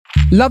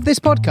Love this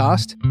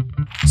podcast?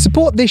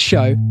 Support this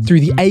show through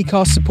the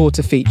Acast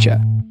supporter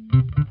feature.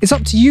 It's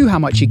up to you how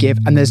much you give,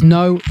 and there's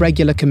no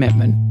regular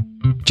commitment.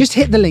 Just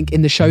hit the link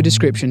in the show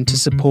description to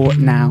support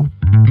now.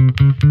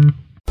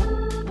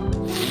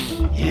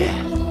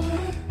 Yeah,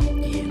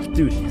 let's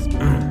do this.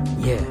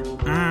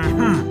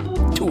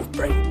 Too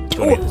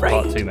afraid.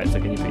 Part 2, mate,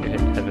 so can you put your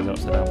head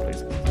upside down,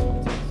 please?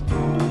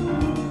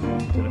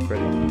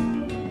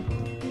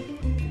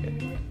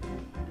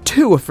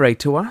 Too afraid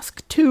to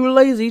ask, too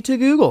lazy to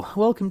Google.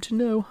 Welcome to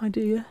No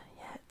Idea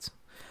Yet.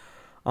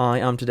 I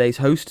am today's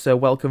host, so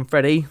welcome,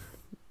 Freddie.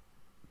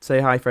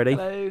 Say hi, Freddie.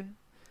 Hello.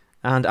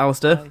 And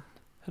Alistair. Hi.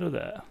 Hello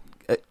there.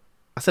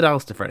 I said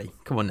Alistair, Freddie.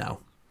 Come on now.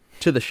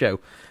 To the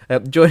show.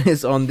 Join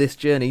us on this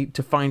journey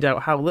to find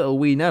out how little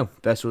we know.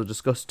 First, we'll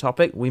discuss a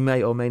topic we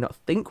may or may not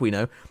think we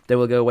know. Then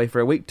we'll go away for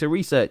a week to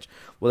research.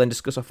 We'll then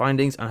discuss our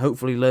findings and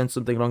hopefully learn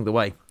something along the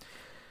way.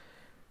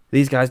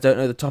 These guys don't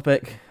know the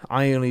topic.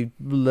 I only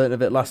learnt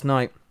of it last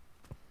night.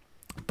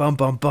 Bum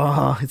bum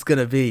bum. It's going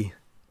to be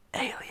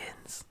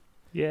aliens.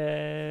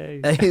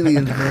 Yay.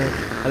 Aliens,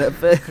 man. And at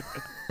first...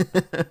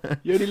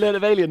 You only learned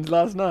of aliens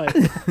last night.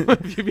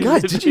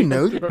 Guys, did you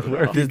know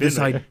Where have you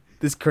been,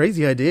 this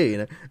crazy idea, you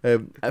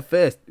know? At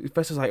first I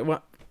was like,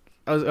 what?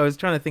 I was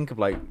trying to think of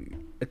like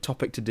a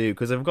topic to do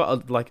because I've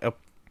got a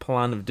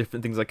plan of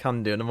different things I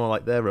can do, and I'm all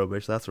like, they're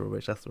rubbish, that's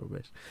rubbish, that's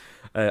rubbish.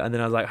 And then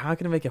I was like, how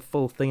can I make a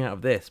full thing out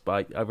of this?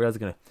 But I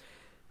realised I'm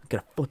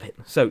gonna flip it.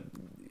 So,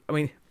 I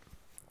mean,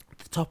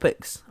 the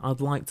topics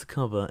I'd like to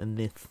cover in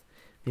this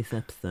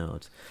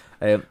episode.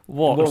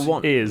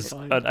 What is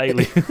an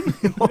alien?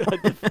 I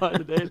define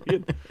an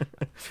alien.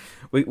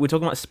 We're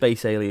talking about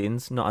space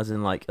aliens, not as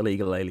in like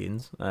illegal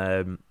aliens.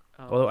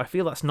 Although I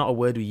feel that's not a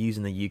word we use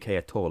in the UK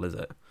at all, is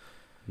it?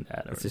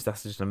 Nah, That's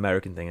just an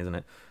American thing, isn't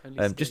it? Only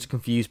Just to Sting.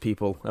 confuse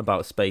people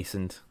about space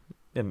and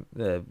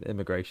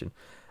immigration.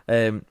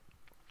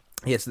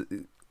 Yes,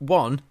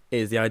 one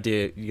is the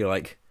idea, you're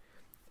like,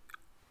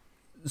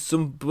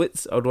 some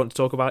bits I would want to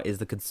talk about is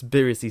the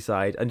conspiracy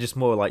side, and just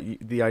more like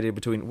the idea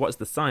between what's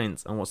the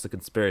science and what's the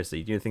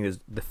conspiracy. Do you think there's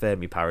the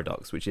Fermi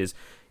paradox, which is,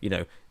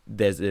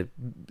 there's a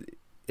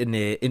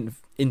near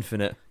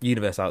infinite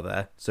universe out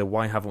there, so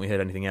why haven't we heard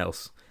anything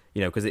else?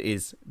 Because it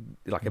is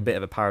like a bit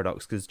of a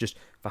paradox, because just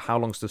for how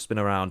long stuff's been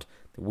around,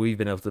 we've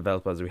been able to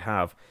develop as we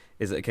have.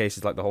 Is it a case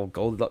it's like the whole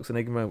Goldilocks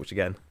enigma, which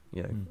again,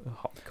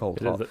 hot, cold,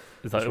 hot.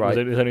 There's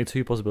only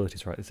two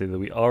possibilities, right? It's either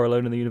we are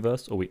alone in the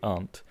universe or we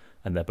aren't,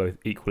 and they're both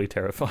equally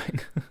terrifying.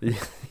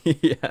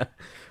 Yeah.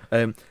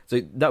 So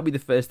that'll be the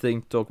first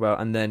thing to talk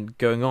about, and then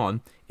going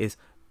on is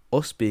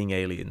us being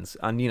aliens.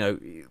 And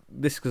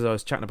this because I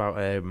was chatting about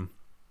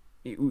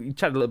we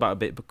chatted a little about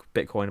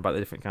Bitcoin, about the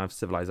different kind of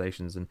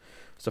civilizations and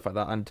stuff like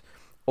that, and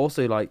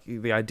also like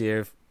the idea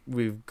of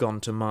we've gone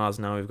to Mars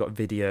now, we've got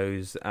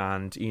videos,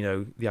 and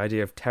the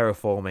idea of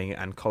terraforming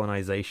and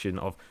colonization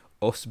of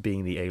us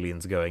being the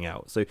aliens going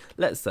out. So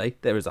let's say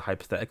there is a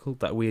hypothetical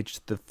that we're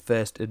just the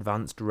first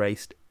advanced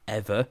race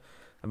ever.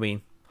 I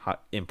mean,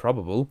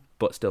 improbable,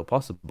 but still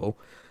possible.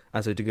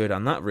 And so to go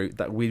down that route,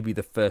 that we'd be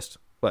the first,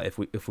 well, if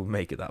we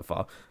make it that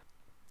far,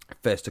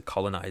 first to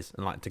colonize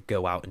and like to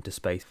go out into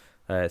space.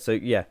 So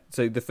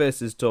the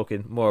first is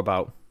talking more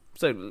about.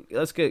 So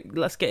let's get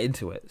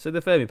into it. So the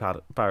Fermi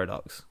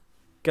paradox,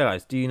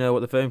 guys. Do you know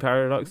what the Fermi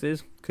paradox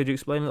is? Could you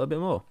explain a little bit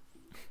more,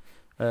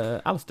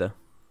 Alistair?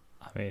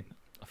 I mean,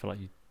 I feel like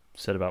you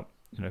said about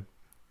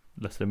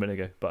less than a minute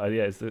ago, but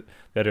it's the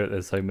idea that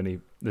there's so many.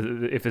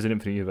 If there's an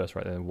infinite universe,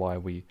 right, then why are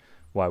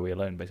we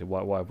alone? Basically,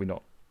 why have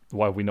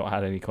we not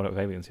had any contact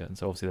with aliens yet? And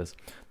so obviously there's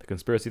the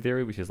conspiracy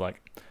theory, which is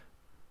like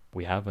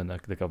we have and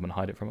the government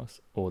hide it from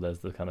us, or there's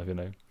the kind of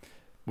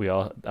we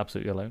are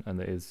absolutely alone, and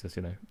it is just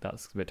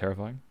that's a bit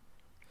terrifying.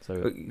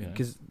 So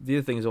because the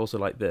other thing is also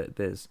like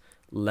there's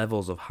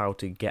levels of how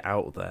to get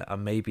out there,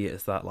 and maybe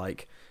it's that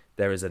like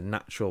there is a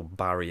natural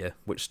barrier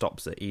which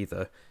stops it.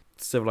 Either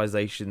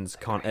civilizations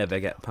can't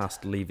ever get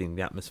past leaving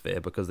the atmosphere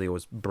because they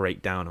always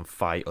break down and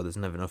fight, or there's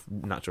never enough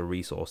natural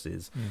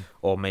resources,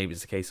 or maybe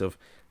it's a case of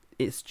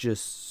it's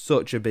just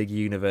such a big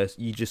universe,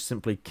 you just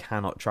simply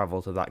cannot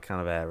travel to that kind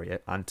of area,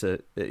 and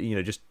to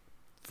just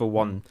for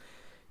one.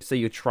 Say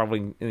you're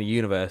traveling in the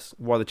universe,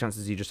 what are the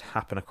chances you just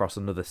happen across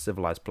another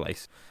civilized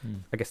place?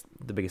 I guess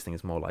the biggest thing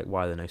is more like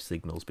why are there no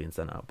signals being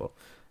sent out? But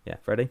yeah,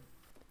 Freddie?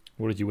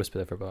 What did you whisper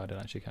there for? But I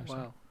didn't actually catch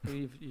Wow.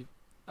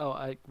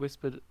 I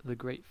whispered the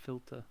great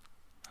filter.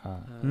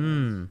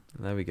 that.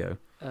 There we go.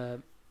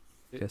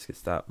 Let's get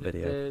start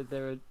video.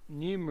 There are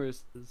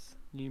numerous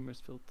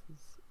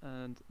filters,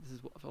 and this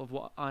is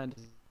what I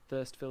understand.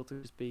 First filter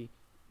is be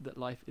that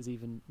life is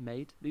even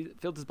made. These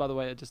filters, by the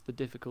way, are just the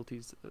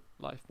difficulties that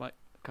life might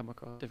come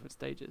across different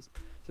stages.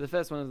 So the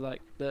first one is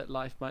like that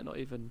life might not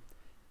even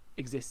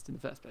exist in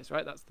the first place,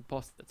 right? That's the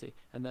possibility,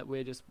 and that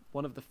we're just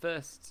one of the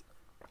first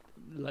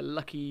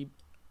lucky,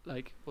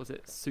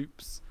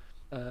 soups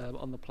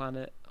on the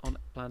planet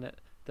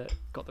that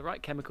got the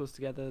right chemicals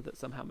together that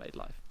somehow made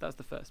life. That's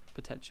the first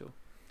potential,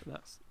 and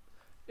that's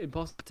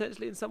impossible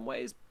potentially in some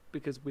ways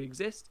because we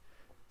exist.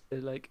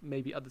 Like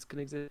maybe others can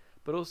exist,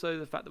 but also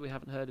the fact that we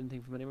haven't heard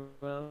anything from anyone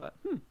else.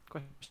 Like,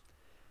 question.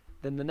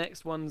 Then the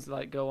next ones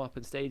like go up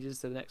in stages.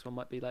 So the next one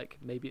might be like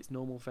maybe it's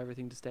normal for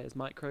everything to stay as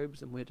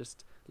microbes, and we're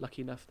just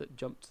lucky enough that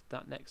jumped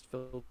that next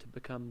field to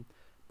become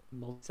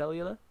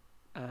multicellular.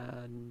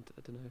 And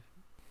I don't know.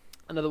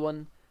 Another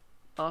one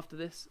after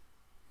this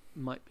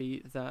might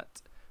be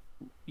that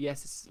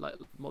yes, it's like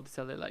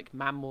multicellular, like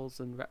mammals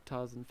and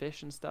reptiles and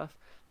fish and stuff,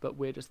 but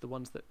we're just the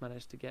ones that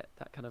manage to get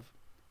that kind of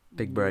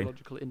Big brain.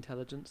 neurological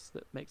intelligence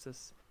that makes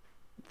us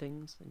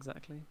things.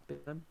 Exactly.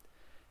 Big brain.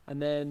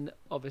 And then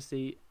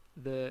obviously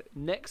the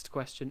next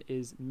question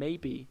is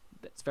maybe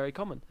that's very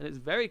common, and it's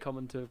very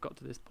common to have got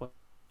to this point.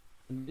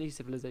 Many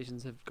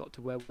civilizations have got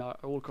to where we are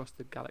all across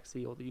the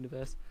galaxy or the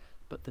universe,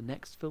 but the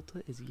next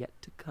filter is yet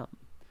to come,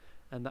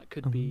 and that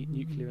could be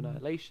nuclear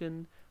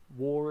annihilation,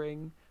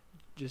 warring,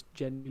 just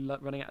generally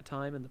running out of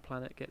time, and the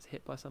planet gets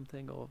hit by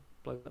something or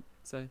blown up.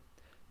 So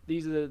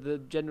these are the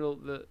general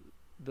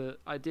the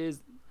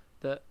ideas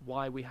that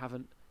why we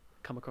haven't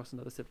come across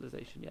another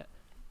civilization yet.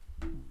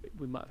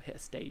 We might have hit a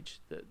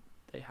stage that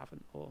they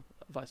haven't, or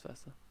vice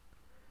versa.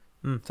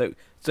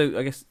 So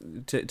I guess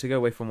to go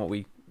away from what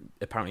we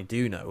apparently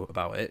do know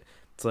about it,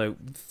 so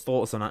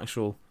thoughts on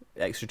actual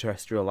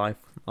extraterrestrial life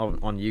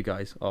on you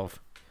guys of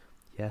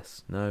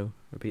yes, no,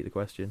 repeat the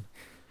question,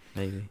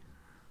 maybe.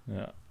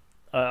 Yeah,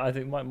 I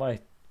think my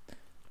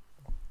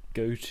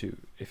go-to,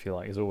 if you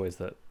like, is always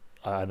that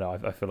I know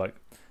I feel like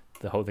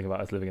the whole thing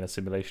about us living in a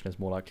simulation is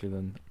more likely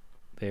than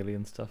the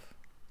alien stuff.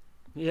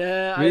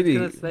 Yeah, Really?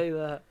 I was gonna say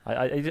that.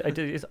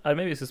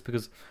 Maybe it's just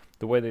because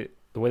the way that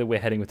we're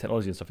heading with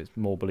technology and stuff, it's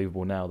more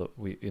believable now that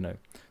we,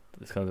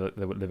 it's kind of like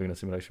they're living in a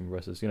simulation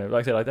versus, like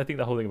I said, I think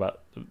the whole thing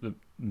about the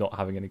not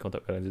having any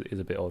contact with aliens is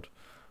a bit odd.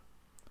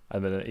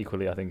 And then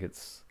equally, I think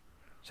it's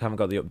Just haven't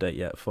got the update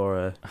yet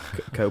for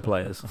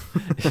co-players.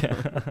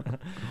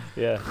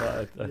 yeah.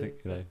 I think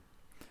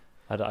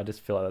I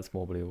just feel like that's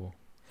more believable.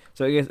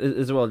 So I guess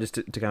as well, just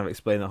to kind of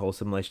explain that whole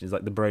simulation, is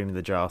like the brain in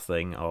the jar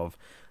thing of,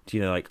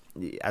 like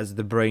as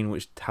the brain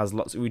which has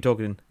lots. We were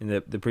talking in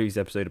the previous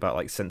episode about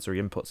like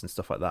sensory inputs and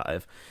stuff like that.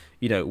 Of,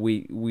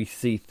 we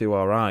see through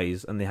our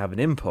eyes and they have an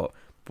input.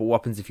 But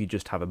what happens if you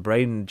just have a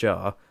brain in a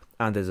jar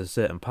and there's a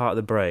certain part of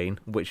the brain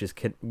which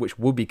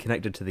would be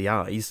connected to the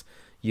eyes?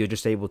 You're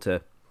just able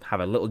to have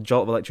a little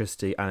jolt of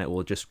electricity and it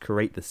will just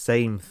create the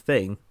same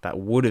thing that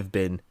would have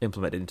been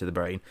implemented into the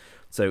brain.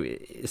 So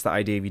it's that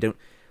idea of you don't.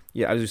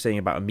 Yeah, I was just saying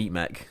about a meat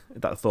mech,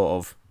 that thought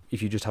of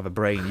if you just have a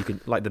brain, you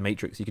can, like the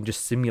Matrix, you can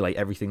just simulate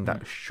everything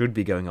that should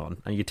be going on,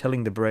 and you're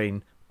telling the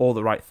brain all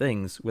the right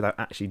things without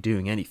actually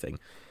doing anything.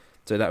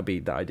 So that would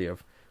be the idea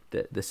of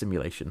the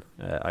simulation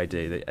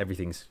idea, that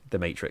everything's the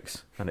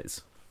Matrix, and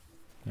it's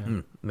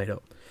made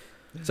up.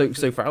 So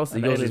for Alistair,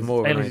 yours is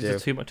more of an aliens idea.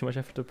 Is too much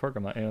effort to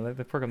program that.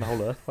 They program the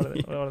whole Earth. Why do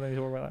they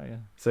talk about that? Yeah.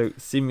 So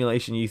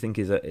simulation, you think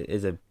is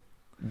a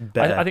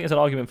better. I think it's an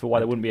argument for why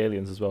there wouldn't be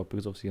aliens as well,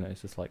 because obviously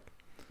it's just like.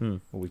 Well,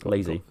 we've got,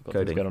 lazy got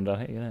coding going on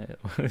down here,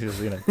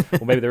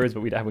 or maybe there is, but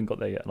we haven't got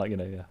there yet. I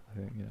think,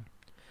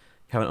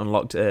 Haven't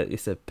unlocked it.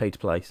 It's a pay to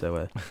play, so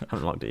haven't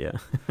unlocked it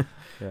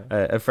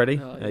yet.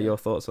 Freddie, your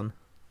thoughts on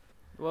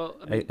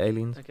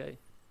aliens? Okay,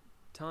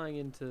 tying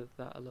into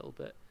that a little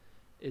bit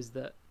is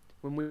that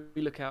when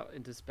we look out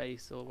into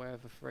space or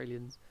wherever for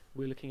aliens,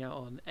 we're looking out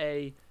on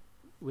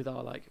with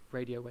our like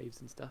radio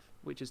waves and stuff,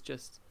 which is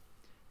just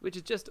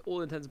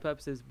all intents and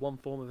purposes one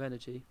form of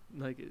energy.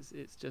 Like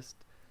it's just.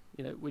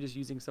 We're just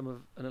using some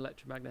of an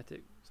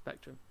electromagnetic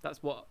spectrum.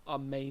 That's what our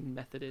main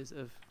method is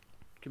of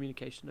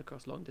communication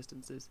across long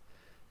distances.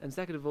 And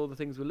second of all, the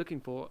things we're looking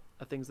for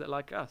are things that are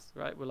like us,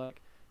 right? We're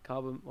like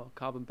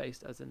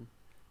carbon-based, as in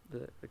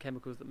the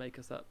chemicals that make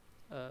us up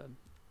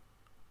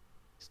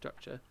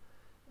structure.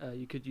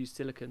 You could use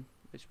silicon,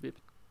 which would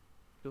be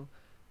cool.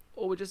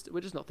 Or we're just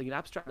not thinking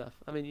abstract enough.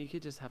 I mean, you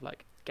could just have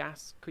like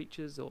gas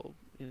creatures or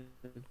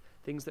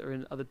things that are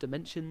in other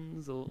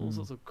dimensions or all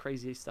sorts of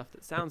crazy stuff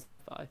that sounds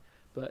sci-fi.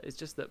 But it's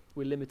just that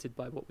we're limited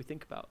by what we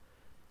think about.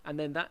 And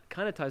then that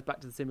kind of ties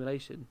back to the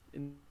simulation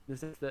in the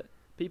sense that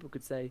people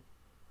could say,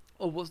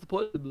 oh, what's the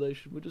point of the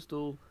simulation? We're just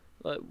all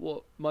like,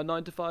 what, my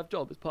 9-to-5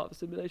 job is part of a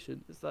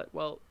simulation? It's like,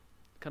 well,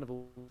 kind of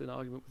an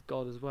argument with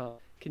God as well.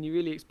 Can you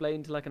really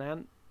explain to like an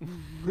ant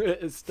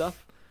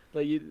stuff?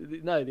 Like,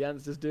 the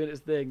ant's just doing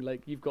its thing.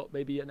 Like, you've got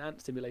maybe an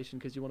ant simulation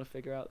because you want to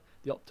figure out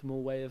the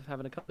optimal way of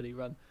having a company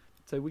run.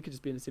 So we could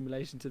just be in a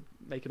simulation to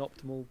make an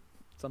optimal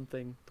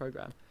something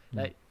program.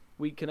 Like,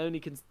 we can only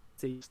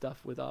conceive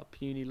stuff with our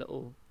puny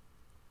little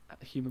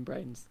human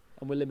brains,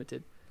 and we're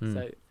limited.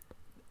 So,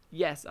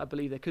 yes, I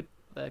believe there could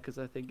be there because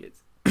I think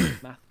it's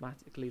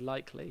mathematically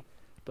likely,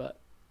 but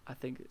I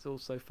think it's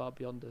also far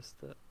beyond us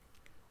that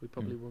we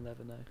probably will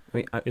never know. I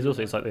mean,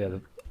 it's like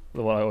the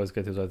one I always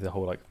go through is like the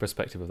whole like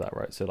perspective of that,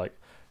 right? So like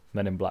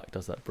Men in Black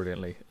does that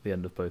brilliantly at the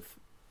end of both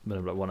Men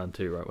in Black 1 and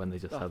 2, right? When they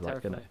just have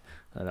like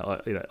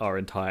our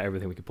entire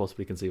everything we could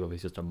possibly conceive of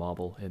is just a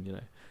marble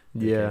in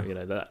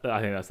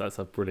I think that's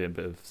a brilliant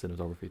bit of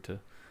cinematography to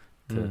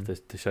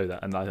show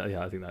that, and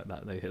I think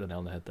that they hit the nail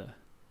on the head there.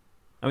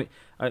 I mean,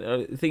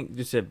 I think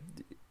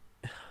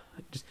I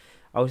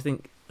always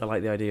think I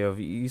like the idea of,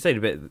 you said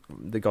a bit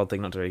the God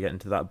thing, not to really get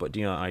into that, but do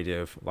you know the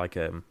idea of like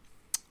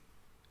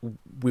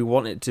we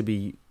want it to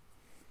be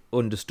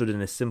understood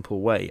in a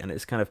simple way, and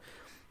it's kind of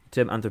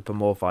term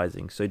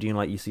anthropomorphizing. So do you know,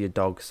 like, you see a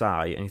dog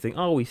sigh and you think,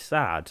 oh, he's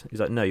sad? He's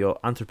like, no, you're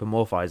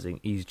anthropomorphizing.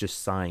 He's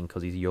just sighing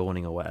because he's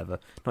yawning or whatever.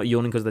 Not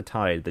yawning because they're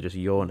tired, they're just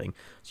yawning.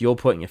 So you're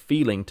putting a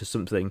feeling to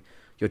something,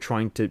 you're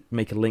trying to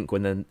make a link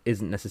when there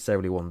isn't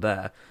necessarily one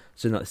there.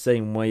 So in that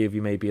same way, if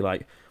you may be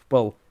like,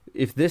 well,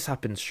 if this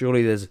happens,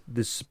 surely there's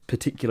this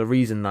particular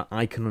reason that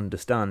I can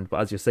understand. But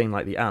as you're saying,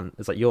 like the ant,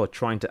 it's like you're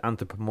trying to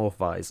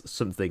anthropomorphize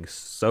something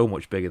so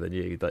much bigger than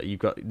you that you've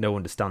got no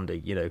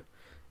understanding, you know.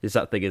 It's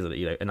that thing, isn't it?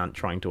 You know, an ant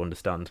trying to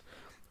understand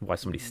why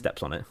somebody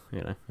steps on it,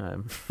 you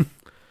know.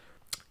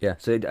 Yeah,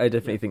 so I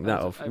definitely think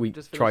that we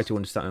try to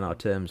understand in our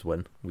terms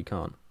when we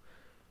can't.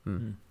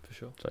 For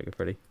sure. It's like a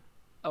pretty...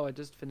 Oh, I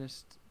just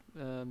finished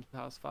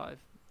House 5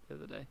 the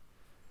other day.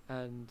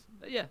 And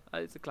yeah,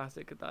 it's a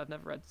classic that I've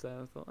never read, so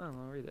I thought, oh,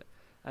 I'll read it.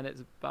 And it's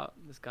about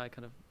this guy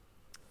kind of,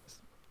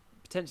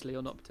 potentially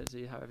or not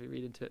potentially, however you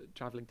read into it,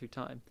 travelling through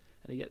time.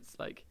 And he gets,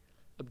 like,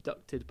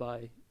 abducted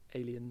by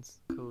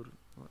aliens called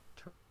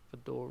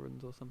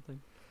Fedorans or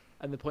something.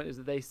 And the point is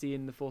that they see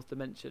in the fourth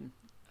dimension,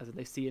 as in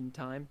they see in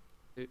time.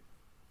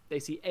 They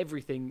see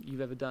everything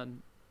you've ever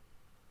done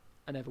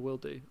and ever will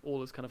do,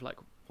 all as kind of like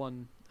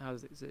one, how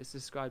is it? It's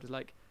described as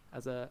like,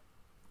 as a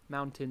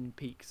mountain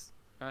peaks,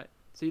 right?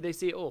 So they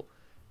see it all.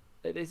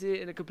 They see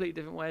it in a completely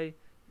different way.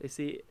 They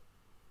see it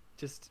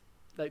just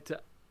like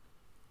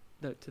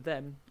to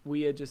them,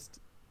 we are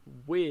just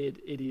weird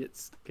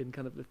idiots in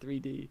kind of the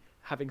 3D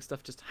having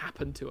stuff just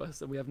happen to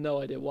us and we have no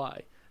idea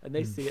why. And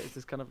they see it as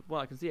this kind of, well,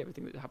 I can see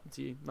everything that happened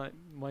to you. Like,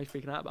 why are you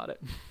freaking out about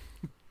it?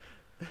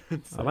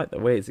 So, I like the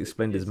way it's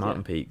explained as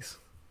mountain peaks.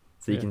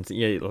 So you can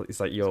see, it's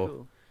like you're...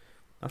 Cool.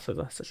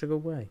 That's such a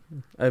good way.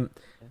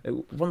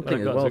 One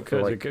thing as well...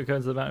 Go into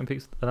the mountain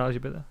peaks analogy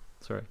bit there?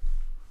 Sorry.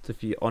 So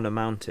if you're on a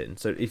mountain,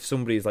 so if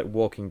somebody's like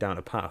walking down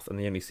a path and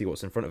they only see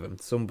what's in front of them,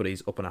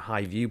 somebody's up on a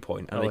high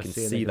viewpoint and they can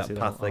see that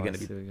path they're going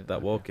to be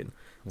walking.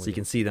 So you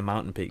can see the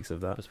mountain peaks of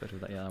that.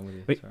 Perspective of that, yeah, I'm with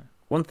you. Wait,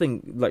 one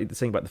thing, like the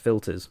thing about the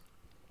filters,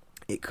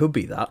 it could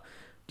be that.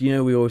 Do you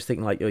know, we always think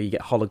like, oh, you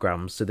get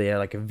holograms, so they are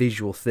like a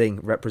visual thing,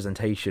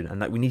 representation,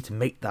 and that we need to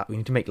make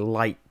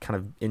light kind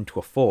of into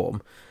a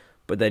form.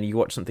 But then you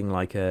watch something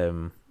like, I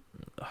can't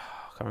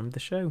remember the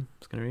show.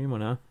 It's going to remember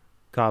now.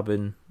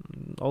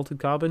 Altered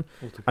Carbon.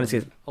 And it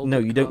says, no,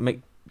 you don't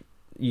make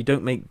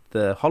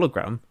the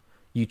hologram,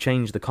 you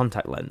change the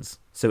contact lens.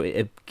 So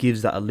it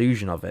gives that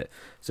illusion of it.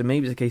 So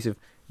maybe it's a case of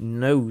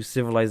no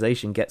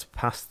civilization gets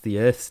past the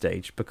Earth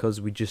stage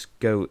because we just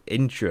go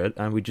into it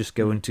and we just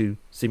go into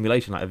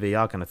simulation, like a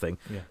VR kind of thing.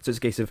 Yeah. So it's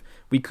a case of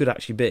we could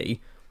actually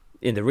be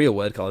in the real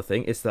world kind of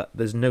thing. It's that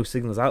there's no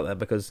signals out there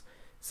because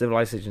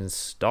civilizations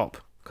stop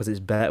because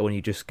it's better when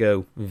you just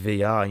go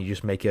VR and you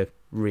just make a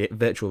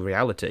virtual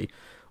reality.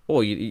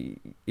 Or you,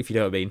 if you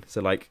know what I mean.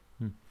 So like,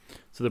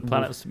 so the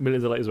planet's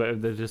millions of light years away.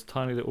 They're just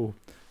tiny little,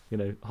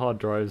 hard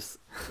drives,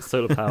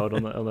 solar powered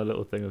on the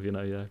little thing of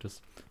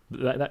just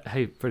that.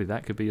 Hey, Freddie,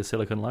 that could be your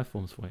silicon life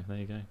forms for you. There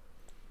you go.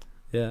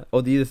 Yeah.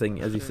 Or the other thing,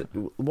 as you said,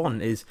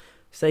 one is,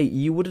 say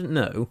you wouldn't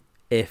know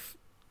if,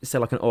 say,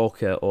 like an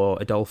orca or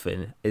a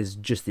dolphin is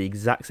just the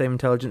exact same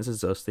intelligence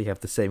as us. They have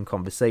the same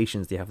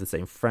conversations. They have the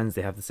same friends.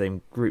 They have the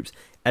same groups.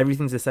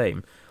 Everything's the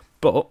same,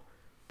 but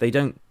they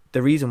don't.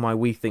 The reason why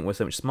we think we're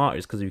so much smarter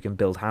is because we can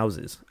build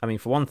houses. I mean,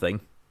 for one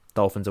thing,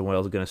 dolphins and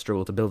whales are going to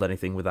struggle to build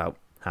anything without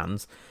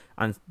hands.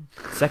 And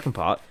second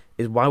part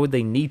is, why would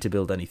they need to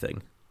build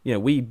anything?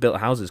 We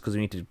built houses because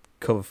we need to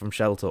cover from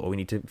shelter or we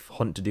need to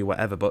hunt to do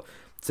whatever. But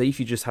say if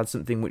you just had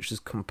something which is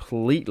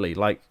completely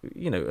like,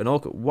 an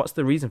orca, what's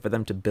the reason for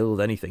them to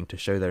build anything to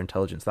show their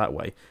intelligence that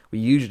way? We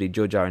usually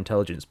judge our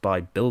intelligence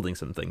by building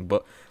something,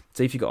 but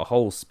say if you've got a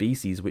whole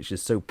species which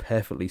is so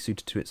perfectly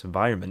suited to its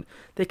environment,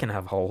 they can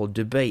have whole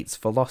debates,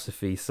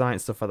 philosophy,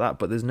 science, stuff like that,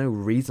 but there's no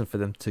reason for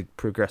them to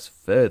progress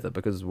further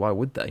because why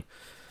would they?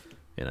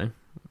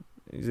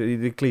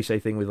 The cliche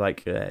thing with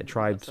like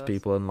tribes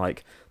people and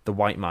like the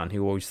white man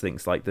who always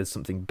thinks like there's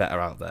something better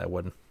out there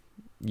when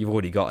you've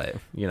already got it.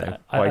 Why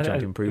are you trying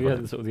to improve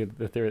on it? Sort of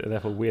the theory that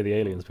therefore we're the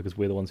aliens because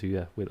we're the ones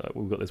who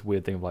we've got this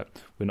weird thing of like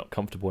we're not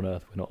comfortable on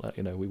Earth. We're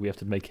not we have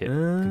to make it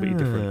completely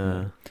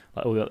different.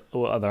 Like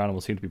all other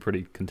animals seem to be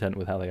pretty content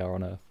with how they are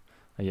on Earth,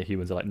 and yet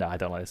humans are like, I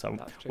don't like this. I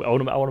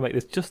want to make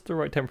this just the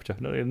right temperature.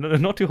 No,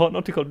 not too hot,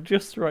 not too cold,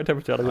 just the right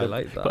temperature. I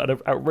like that. But an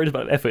outrageous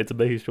amount of effort into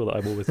making sure that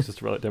I'm always just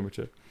the right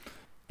temperature.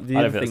 I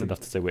don't think that's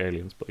enough to say we're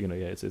aliens, but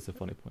it's a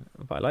funny point.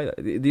 But I like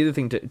that. The other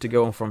thing to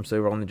go on from, so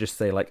rather than just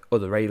say like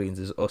other aliens,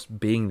 is us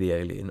being the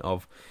alien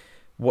of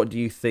what do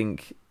you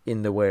think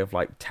in the way of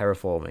like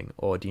terraforming,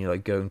 or do you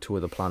like going to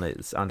other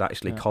planets and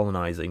actually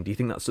colonizing? Do you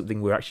think that's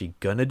something we're actually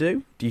gonna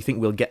do? Do you think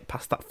we'll get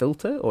past that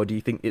filter, or do you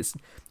think it's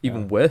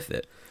even worth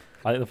it?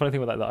 I think the funny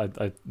thing about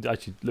that I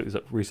actually looked this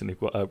up recently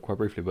quite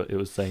briefly, but it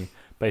was saying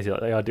basically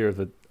like, the idea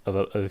of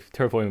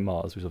terraforming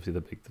Mars, which is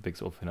obviously the big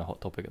sort of hot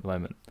topic at the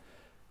moment.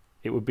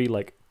 It would be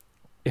like,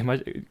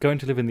 imagine going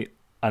to live in the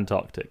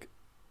Antarctic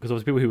because there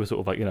was people who were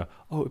sort of like,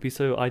 oh, it'd be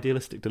so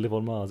idealistic to live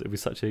on Mars. It'd be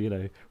such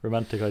a,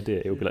 romantic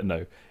idea. It would be like,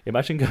 no.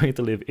 Imagine going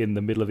to live in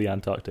the middle of the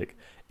Antarctic.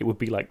 It would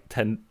be like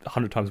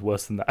 100 times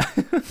worse than that.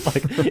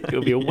 Like, it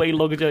would be a way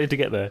longer journey to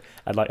get there.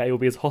 And like, it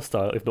would be as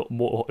hostile, if not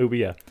more. It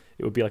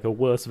would be like a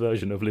worse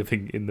version of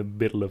living in the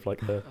middle of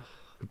like a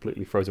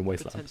completely frozen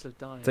wasteland. Potential of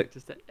dying. So-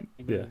 Just at any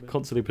Yeah, moment.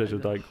 constantly potential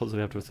And, dying,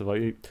 constantly have to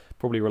survive.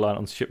 Probably reliant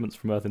on shipments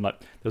from Earth. And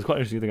like, there's quite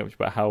an interesting thing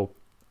about how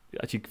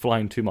actually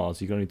flying to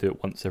Mars, you can only do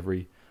it once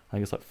every, I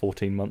think it's like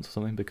 14 months or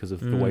something, because of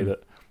the way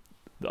that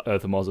the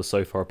Earth and Mars are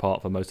so far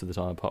apart for most of the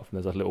time, apart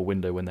from there's a little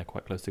window when they're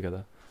quite close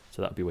together.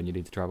 So that'd be when you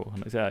need to travel.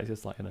 And it's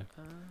just like,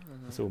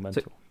 it's all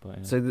mental. But,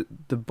 yeah. So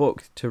the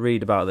book to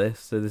read about this.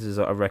 So this is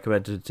what I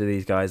recommended to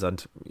these guys,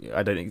 and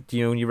I don't. Do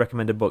you know when you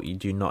recommend a book, you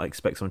do not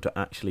expect someone to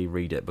actually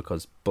read it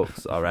because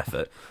books are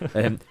effort.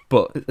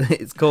 But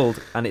it's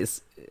called, and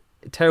it's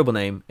a terrible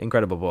name,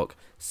 incredible book.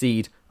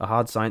 Seed, a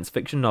hard science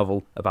fiction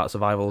novel about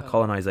survival,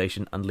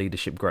 colonization, and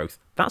leadership growth.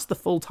 That's the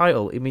full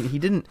title. I mean, he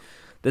didn't.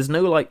 There's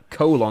no like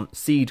colon,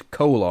 seed,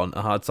 colon,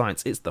 a hard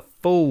science. It's the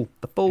full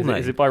name.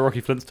 Is it by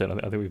Rocky Flintstone?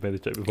 I think we've made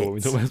this joke before.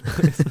 We talked about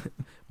this.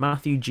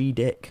 Matthew G.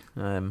 Dick.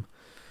 But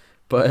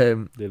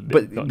Not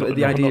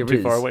the idea not too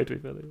is far away, to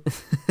be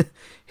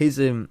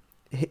fair.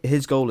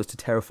 his goal is to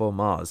terraform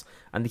Mars,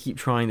 and they keep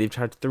trying. They've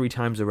tried 3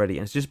 times already,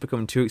 and it's just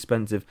become too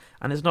expensive,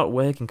 and it's not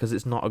working because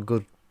it's not a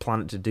good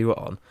planet to do it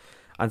on.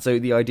 And so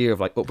the idea of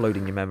like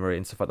uploading your memory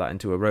and stuff like that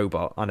into a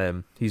robot,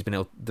 and he's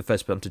been the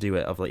first person to do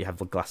it. Of like, you have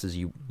the glasses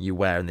you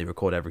wear and they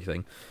record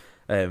everything.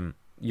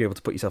 You're able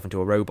to put yourself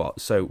into a robot.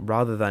 So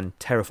rather than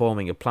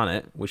terraforming a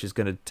planet, which is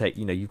going to take,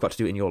 you've got to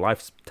do it in your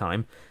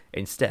lifetime,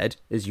 instead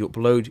is you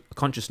upload a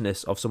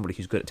consciousness of somebody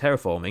who's good at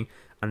terraforming,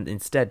 and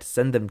instead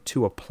send them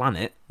to a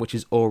planet which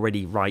is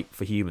already ripe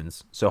for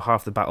humans. So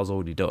half the battle's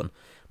already done.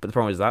 But the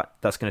problem is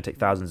that's going to take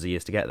thousands of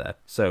years to get there.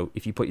 So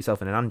if you put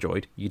yourself in an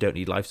android, you don't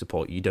need life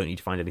support. You don't need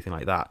to find anything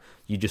like that.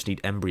 You just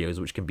need embryos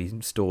which can be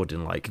stored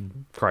in like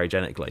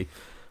cryogenically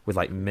with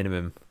like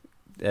minimum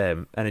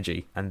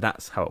energy, and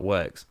that's how it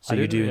works. So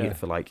you're doing it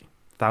for like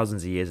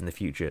thousands of years in the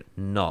future,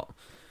 not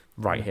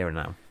right here and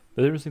now.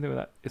 The interesting thing with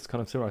that, it's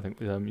kind of similar. I think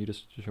you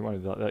just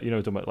reminded me that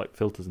talking about like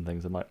filters and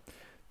things, and like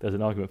there's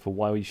an argument for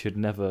why we should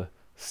never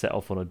set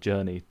off on a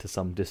journey to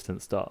some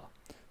distant star,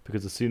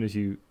 because as soon as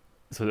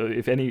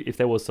if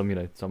there was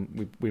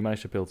we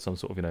managed to build some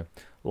sort of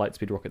light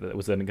speed rocket that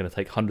was then going to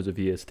take hundreds of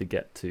years to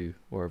get to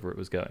wherever it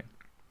was going,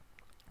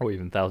 or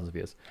even thousands of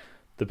years.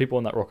 The people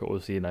on that rocket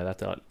obviously they have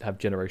to have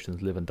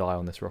generations live and die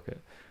on this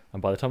rocket,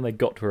 and by the time they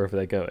got to wherever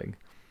they're going,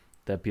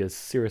 there'd be a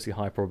seriously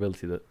high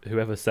probability that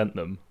whoever sent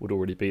them would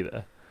already be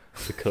there,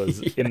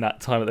 because in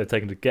that time that they've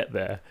taken to get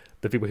there,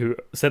 the people who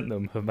sent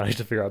them have managed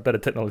to figure out better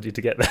technology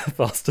to get there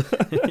faster.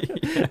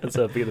 And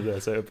so there,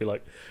 so it'd be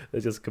like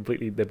there's just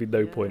there'd be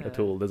no point at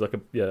all. There's like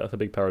that's a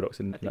big paradox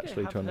in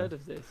actually trying to.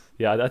 Of this.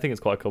 Yeah, I think it's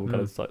quite a common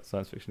kind of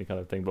science fiction kind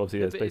of thing, but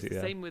obviously it's basically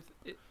the same with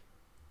it.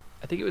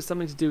 I think it was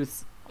something to do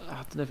with, I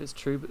don't know if it's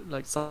true, but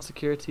like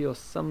cybersecurity or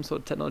some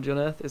sort of technology on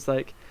Earth. It's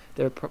like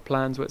there are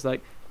plans where it's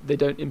like they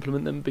don't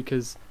implement them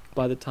because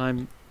by the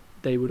time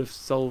they would have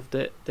solved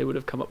it, they would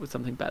have come up with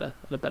something better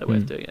and a better way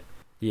of doing it.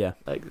 Yeah.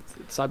 Like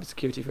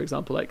cybersecurity, for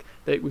example, like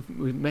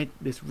we've made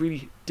this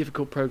really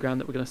difficult program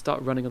that we're going to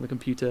start running on the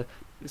computer.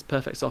 It's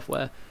perfect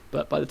software,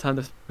 but by the time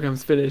the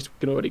program's finished, we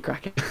can already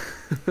crack it.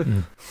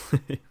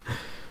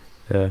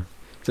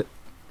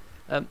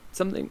 Yeah.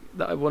 Something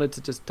that I wanted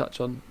to just touch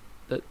on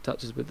that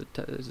touches with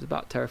is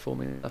about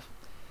terraforming and stuff.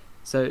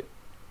 So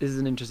this is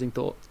an interesting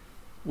thought.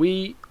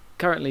 We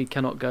currently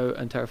cannot go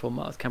and terraform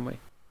Mars, can we?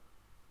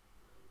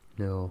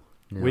 No.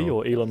 We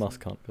or Elon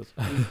Musk can't.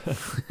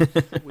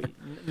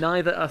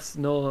 Neither us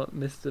nor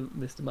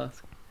Mr.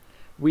 Musk.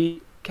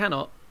 We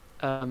cannot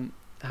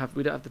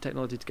we don't have the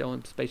technology to go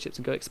on spaceships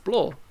and go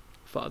explore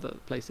for other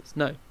places.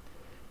 No.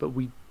 But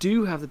we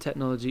do have the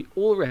technology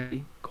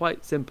already,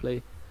 quite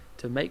simply,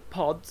 to make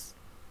pods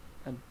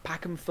and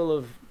pack them full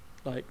of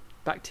like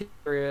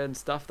bacteria and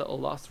stuff that will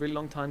last a really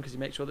long time because you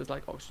make sure there's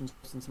like oxygen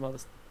and some other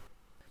stuff.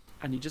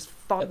 And you just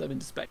fire them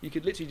into space. You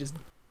could literally just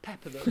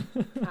pepper them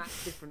at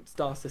different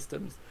star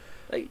systems.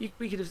 Like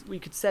we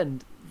could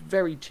send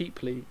very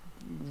cheaply,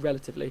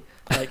 relatively,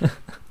 like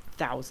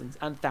thousands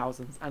and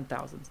thousands and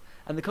thousands.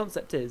 And the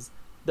concept is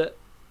that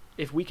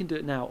if we can do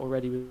it now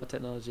already with our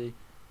technology,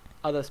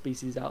 other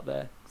species out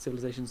there,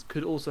 civilizations,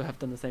 could also have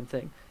done the same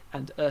thing.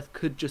 And Earth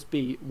could just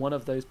be one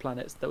of those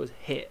planets that was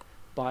hit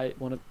by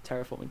one of the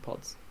terraforming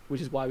pods,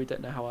 which is why we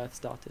don't know how Earth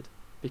started.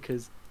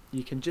 Because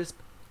you can just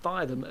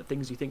fire them at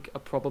things you think are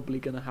probably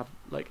going to have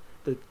like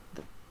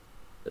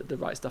the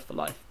right stuff for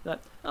life.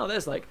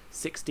 There's like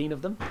 16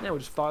 of them. Yeah, we'll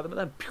just fire them at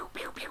them. Pew,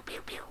 pew, pew,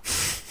 pew, pew.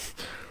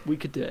 We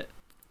could do it.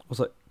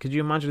 Also, could you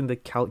imagine the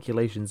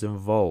calculations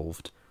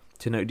involved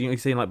to know? Do you know what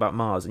you're saying like about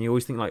Mars? And you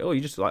always think like, oh,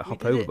 you just like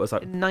hop over, but it's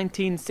like in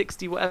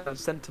 1960 whatever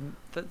sent to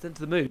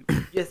the moon.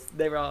 Yes,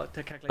 there are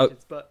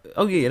calculations, but but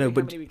how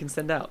many we can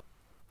send out?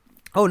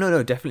 Oh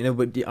no, definitely no.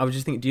 But I was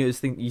just thinking, do you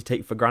just think you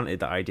take for granted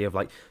that idea of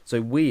like,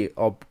 so we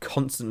are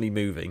constantly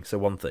moving. So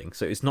one thing,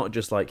 so it's not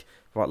just like,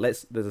 right,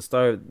 there's a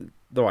star,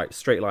 the right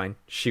straight line,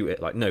 shoot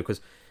it. Like no,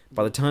 because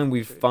by the time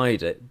we've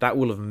fired it, that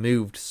will have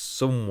moved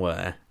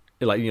somewhere.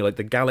 Like like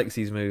the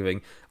galaxy's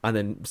moving, and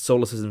then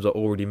solar systems are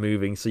already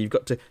moving. So you've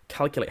got to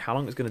calculate how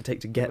long it's going to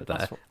take to get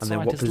there, and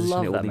then what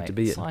position it will need to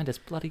be in. Scientists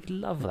bloody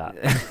love that.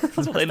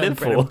 That's what they live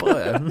for.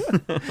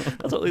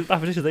 That's what the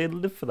mathematicians, they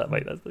live for that,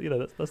 mate.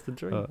 That's the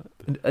dream.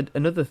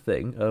 Another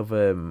thing of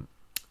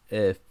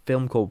a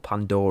film called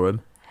Pandorum,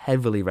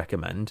 heavily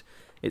recommend.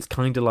 It's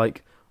kind of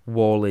like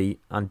WALL-E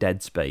and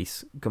Dead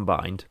Space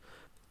combined,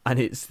 and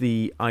it's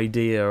the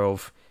idea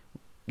of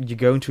you're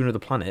going to another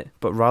planet,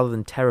 but rather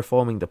than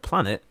terraforming the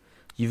planet,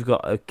 you've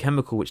got a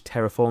chemical which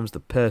terraforms the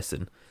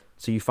person.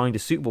 So you find a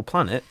suitable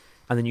planet,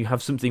 and then you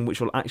have something which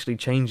will actually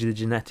change the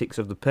genetics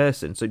of the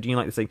person. So do you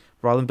like to say,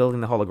 rather than building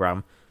the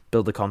hologram,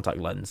 build the contact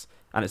lens?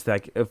 And it's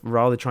like,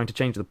 rather than trying to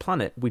change the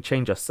planet, we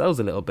change ourselves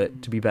a little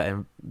bit to be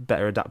better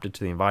adapted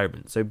to the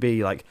environment. So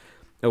be like,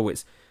 oh,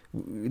 it's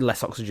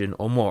less oxygen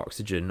or more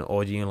oxygen,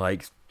 or do you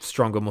like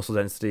stronger muscle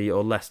density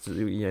or less,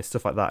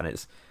 stuff like that. And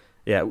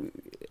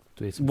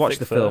it's, watch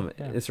the film.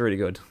 Yeah. It's really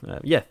good.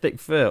 Thick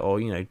fur or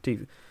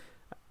teeth.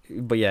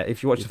 But yeah,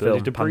 if you watch the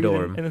film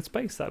Pandorum in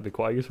space, that'd be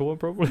quite a useful one,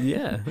 probably.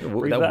 Yeah,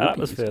 breathe that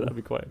atmosphere, that'd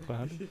be quite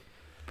handy.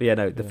 But yeah,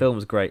 no, the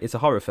film's great. It's a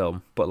horror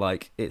film, but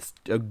like it's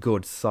a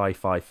good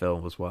sci-fi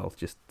film as well.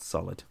 Just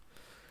solid.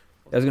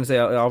 I was going to say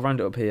I'll round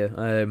it up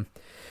here.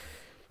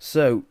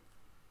 So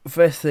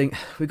first thing,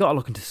 we got to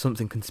look into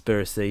something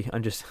conspiracy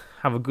and just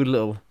have a good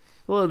little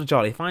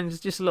jolly. Find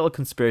just a little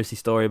conspiracy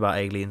story about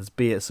aliens,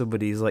 be it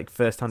somebody's like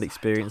first-hand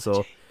experience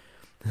or.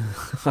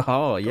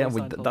 Oh yeah,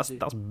 that's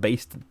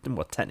based,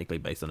 well, technically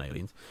based on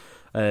aliens,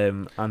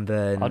 and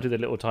then I'll do the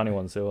little tiny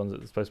ones, the ones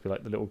that are supposed to be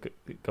like the little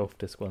golf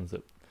disc ones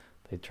that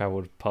they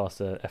travelled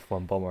past a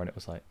F1 bomber, and it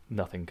was like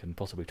nothing can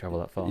possibly travel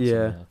that fast.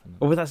 Yeah,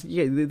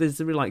 there's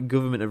really like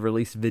government have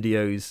released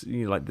videos,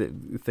 like the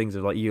things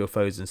of like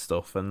UFOs and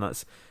stuff, and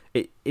that's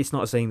it. It's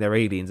not saying they're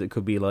aliens. It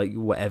could be like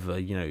whatever,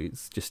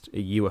 it's just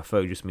a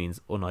UFO just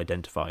means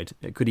unidentified.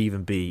 It could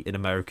even be an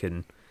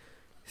American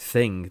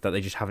thing that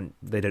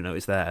they don't know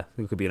it's there.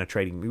 It could be in a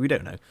trading, we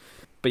don't know.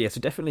 But yeah,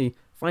 so definitely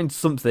find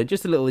something,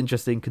 just a little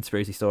interesting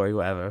conspiracy story,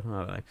 whatever, I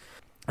don't know.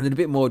 And then a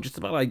bit more just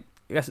about like,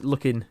 I guess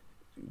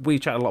we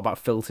chat a lot about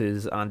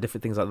filters and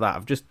different things like that,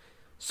 of just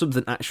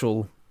something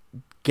actual,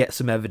 get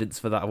some evidence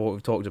for that of what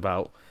we've talked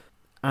about.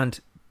 And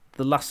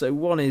the last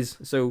one is,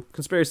 so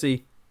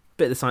conspiracy,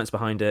 bit of the science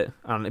behind it,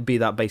 and it'd be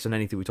that based on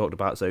anything we talked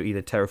about, so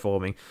either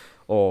terraforming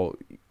or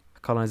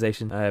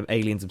colonization,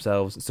 aliens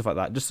themselves, stuff like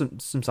that, just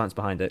some science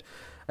behind it.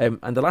 And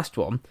the last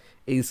one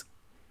is,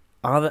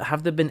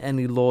 have there been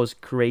any laws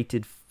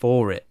created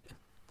for it?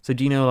 So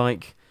do you know,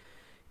 like,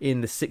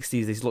 in the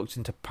 60s, they looked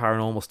into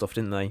paranormal stuff,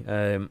 didn't they?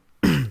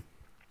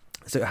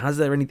 So are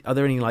there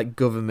any like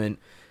government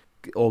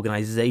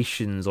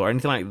organizations or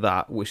anything like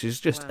that, which is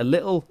just a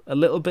little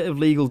bit of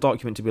legal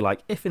document to be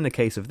like, if in the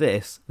case of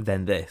this,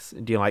 then this?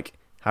 Do you like,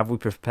 have we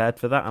prepared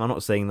for that? And I'm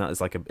not saying that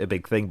is like a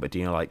big thing, but do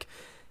you know, like,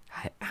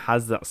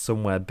 has that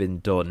somewhere been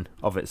done?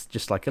 Of it's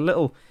just like a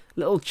little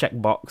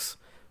checkbox.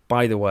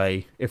 By the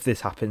way, if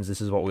this happens,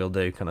 this is what we'll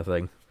do, kind of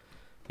thing.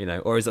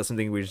 Or is that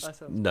something we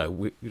just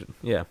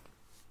yeah.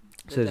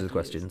 So those are the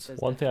questions.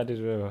 One thing I did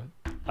remember,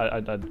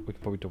 we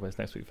can probably talk about this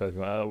next week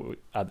further. I'll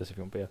add this if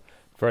you want. But yeah,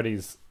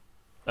 Freddy's.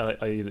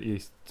 You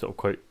sort of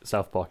quote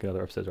South Park in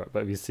other episodes, right? But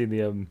have you seen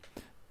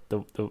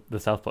the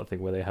South Park thing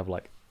where they have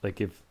like they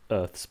give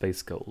Earth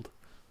space gold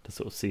to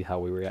sort of see how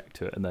we react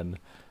to it, and then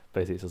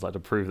basically it's just like to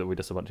prove that we're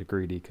just a bunch of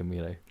greedy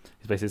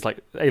it's like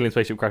alien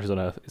spaceship crashes on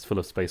Earth, it's full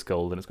of space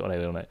gold and it's got an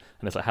alien on it,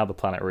 and it's like how the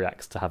planet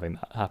reacts to having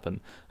that happen,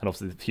 and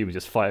obviously the humans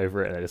just fight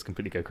over it and they just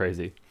completely go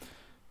crazy.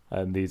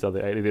 And these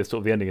other aliens,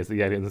 sort of the ending is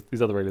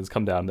these other aliens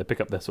come down, they pick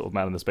up their sort of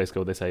man in the space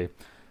gold, they say,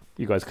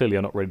 you guys clearly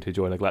are not ready to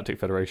join the Galactic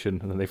Federation,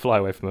 and then they fly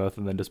away from Earth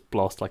and then just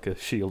blast like a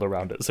shield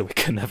around it so we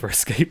can never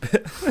escape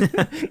it.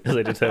 Because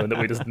they determine that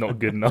we're just not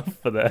good enough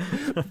for by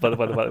the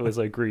fact that we're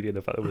so greedy and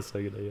the fact that we're so,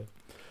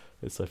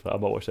 It's so fun. I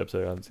might watch the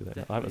episode. I haven't seen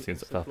that. I haven't seen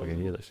South Park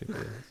in years, actually.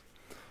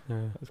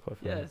 It's quite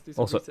fun. Yeah, let's do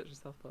some research in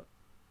South Park.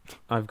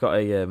 I've got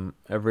a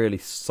really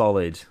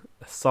solid,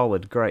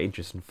 great,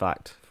 interesting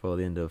fact for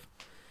the end of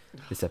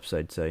this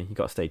episode. So you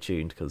got to stay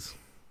tuned because,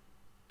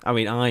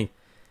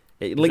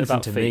 it links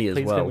into me as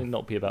well. Please can it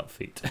not be about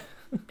feet?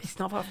 It's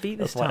not about feet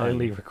this time. That's my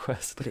only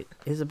request. But it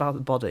is about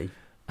the body.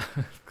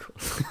 Of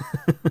course.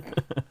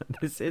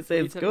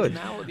 It's good.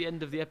 Now at the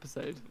end of the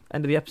episode.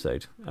 End of the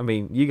episode.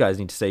 You guys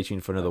need to stay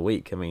tuned for another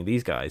week.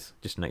 These guys,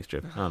 just an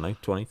extra,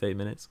 20, 30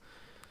 minutes.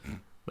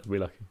 They'll be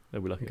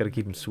lucky. Got to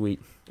keep them sweet.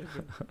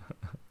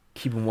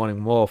 Keep them wanting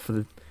more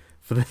for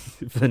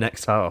the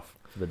next half.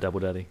 For the double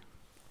daddy.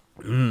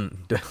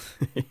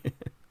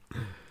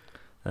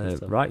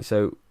 Right,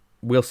 so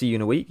we'll see you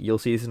in a week. You'll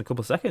see us in a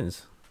couple of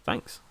seconds.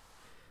 Thanks.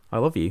 I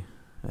love you.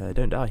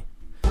 Don't die.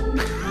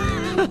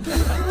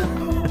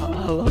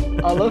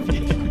 I love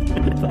you.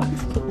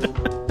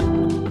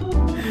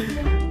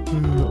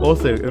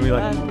 Also,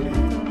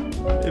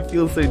 It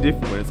feels so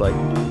different when it's like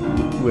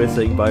we're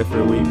saying bye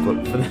for a week,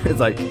 but for them it's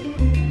like,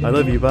 I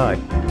love you, bye.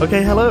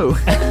 Okay, hello.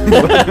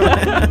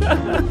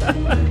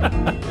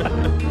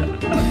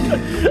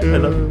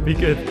 Be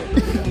good.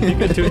 Be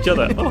good to each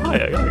other. Oh,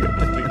 hi. You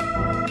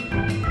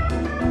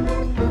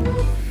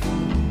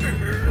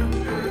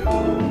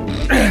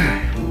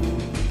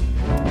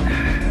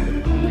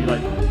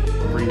like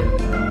breathing.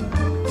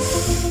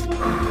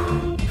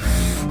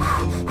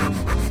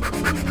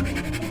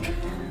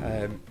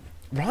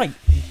 Right,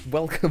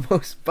 welcome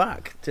us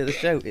back to the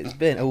show. It's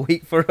been a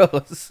week for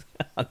us.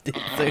 I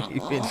didn't say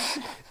it's been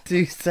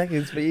 2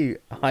 seconds for you.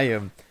 I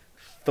am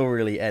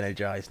thoroughly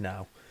energized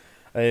now.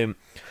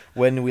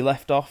 When we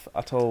left off,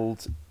 I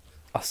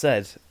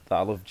said that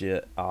I loved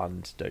you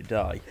and don't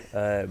die.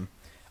 I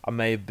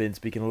may have been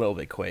speaking a little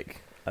bit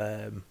quick.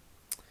 The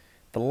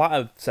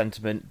latter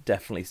sentiment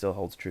definitely still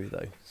holds true,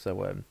 though.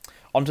 So,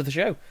 on to the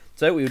show.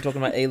 So, we were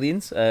talking about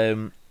aliens.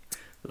 For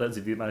those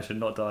of you who managed to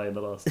not die in the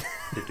last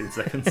 15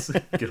 seconds,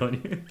 good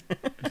on you.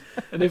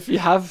 And if you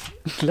have,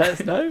 let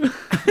us know.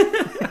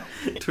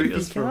 Tweet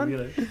us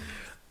from,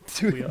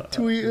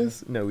 Tweet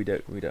us. No, we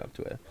don't. We don't have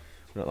Twitter.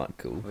 We're not that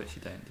cool. We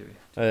actually don't, do we?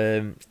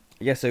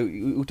 Yeah, so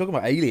we're talking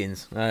about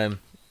aliens and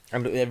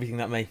everything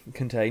that may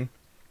contain.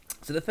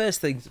 So the first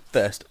things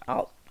first,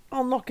 I'll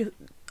knock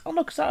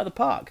us out of the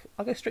park.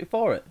 I'll go straight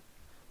for it.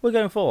 We're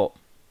going for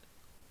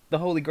the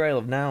holy grail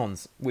of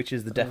nouns, which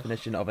is the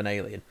definition of an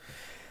alien.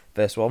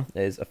 First one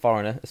is a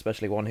foreigner,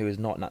 especially one who is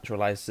not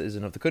naturalised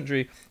citizen of the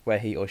country where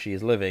he or she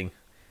is living.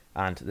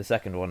 And the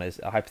second one is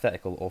a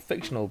hypothetical or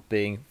fictional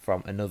being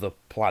from another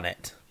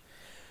planet.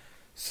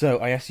 So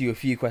I asked you a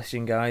few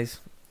questions,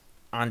 guys,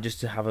 and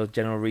just to have a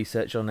general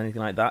research on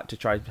anything like that, to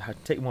try to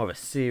take more of a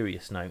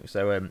serious note,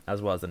 so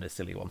as well as a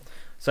silly one.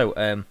 So,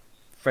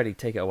 Freddie,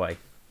 take it away.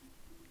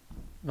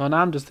 Well,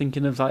 now I'm just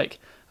thinking of like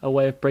a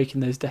way of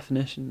breaking those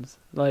definitions.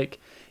 Like,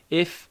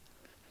 if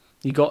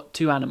you got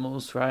two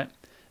animals, right,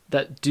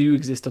 that do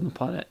exist on the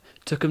planet,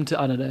 took them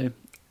to, I don't know,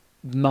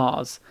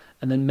 Mars,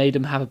 and then made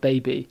them have a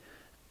baby,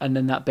 and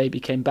then that baby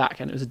came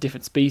back and it was a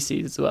different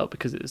species as well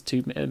because it was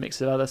a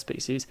mix of other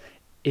species,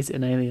 is it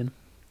an alien?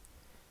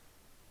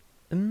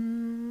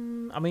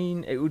 I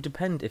mean, it would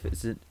depend if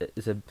it's a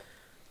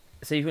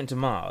say you went to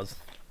Mars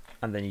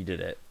and then you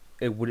did it.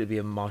 Would it be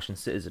a Martian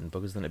citizen?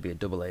 Because then it'd be a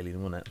double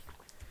alien, wouldn't it?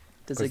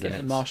 Does it get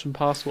a Martian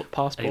passport?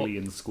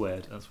 Alien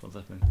squared. That's what's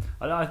happening.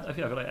 I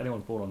feel like anyone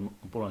born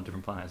on a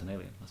different planet is an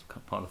alien. That's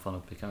part of the fun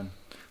of becoming.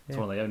 It's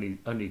one of the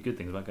only good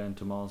things about going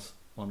to Mars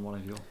on one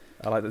of your.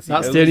 I like that.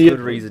 That's the the only only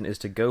good reason is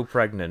to go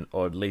pregnant,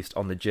 or at least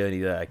on the journey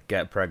there,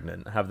 get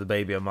pregnant, have the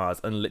baby on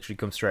Mars, and literally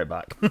come straight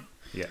back.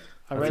 Yeah.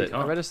 I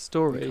read a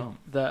story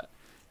that.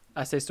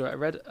 I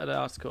read an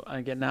article, and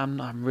again, now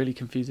I'm really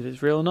confused if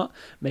it's real or not.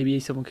 Maybe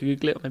someone could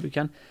Google it, or maybe we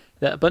can.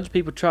 That a bunch of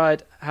people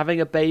tried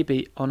having a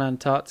baby on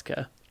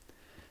Antarctica,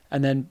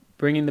 and then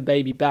bringing the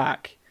baby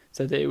back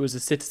so that it was a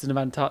citizen of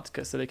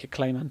Antarctica, so they could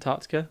claim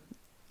Antarctica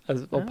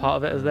as part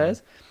of it as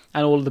theirs,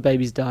 and all of the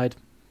babies died.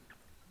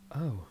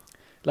 Oh,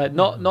 like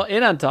not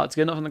in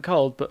Antarctica, not from the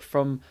cold, but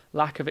from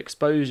lack of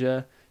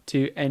exposure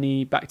to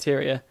any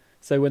bacteria.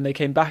 So when they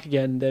came back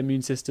again, their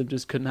immune system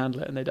just couldn't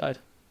handle it, and they died.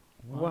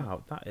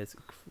 wow, that is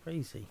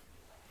crazy.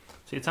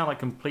 See, it sounded like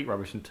complete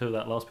rubbish until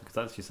that last, because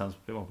that actually sounds a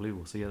bit more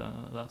believable. So yeah,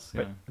 that's.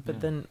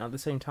 But then at the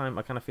same time,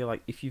 I kind of feel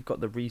like if you've got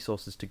the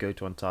resources to go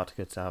to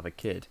Antarctica to have a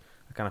kid,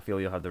 I kind of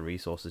feel you'll have the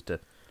resources to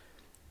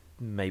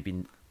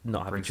maybe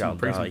not have a child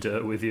bring die. some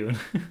dirt with you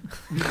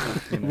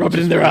and Rub it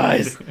in their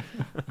eyes.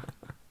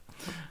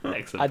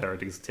 Excellent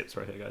parenting tips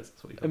right here, guys.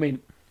 That's what you I mean,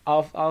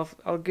 I'll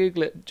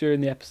Google it during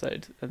the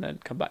episode and then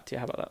come back to you.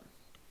 How about that?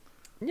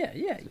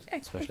 Yeah.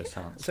 Specialist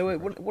talents. So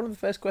one of the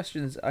first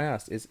questions I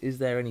asked is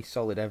there any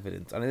solid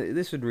evidence? And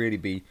this would really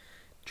be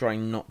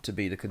trying not to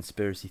be the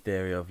conspiracy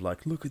theory of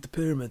like, look at the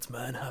pyramids,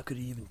 man, how could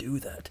he even do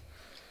that?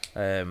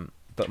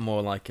 But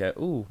more like,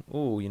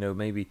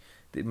 maybe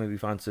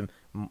find some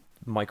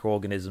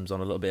microorganisms on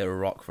a little bit of a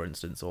rock, for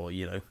instance, or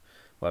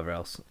whatever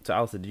else. So,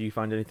 Alta, did you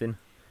find anything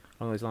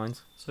along those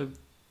lines? So,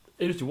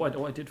 interesting. What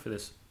I did for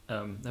this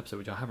episode,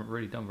 which I haven't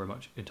really done very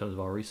much in terms of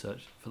our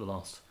research for the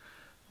last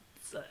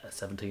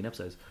 17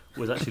 episodes,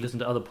 was actually listen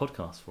to other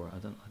podcasts for it. I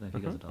don't know if you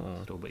guys have done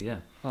that at all, but yeah,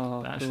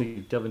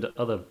 actually delve into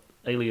other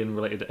alien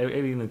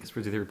and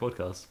conspiracy theory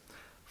podcasts.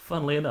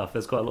 Funnily enough,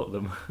 there's quite a lot of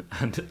them,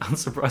 and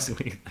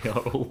unsurprisingly, they are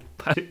all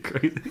batshit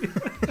crazy.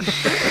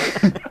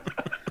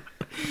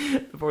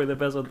 Probably the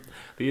best one,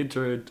 the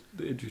intro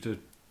to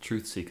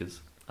Truth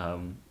Seekers.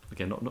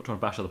 Again, not trying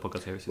to bash other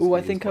podcasts here. Oh,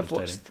 I think I've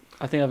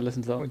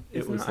listened to that one.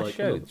 It was like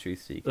show,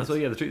 Truth Seekers. That's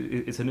what. Yeah,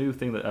 it's a new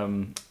thing that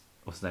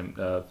what's his name?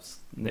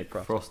 Nick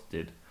Frost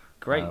did.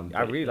 Great,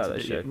 I really like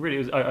that show. It really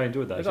was. I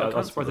enjoyed that. I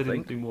was surprised they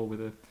didn't do more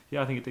with it.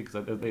 Yeah, I think it did,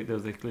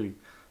 because they clearly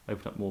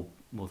opened up more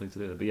things to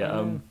do there. But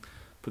yeah,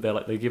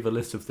 but they give a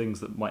list of things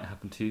that might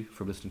happen to you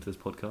from listening to this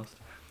podcast,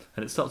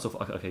 and it starts off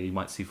okay, you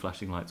might see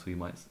flashing lights, or you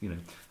might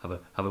have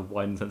a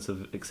widened sense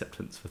of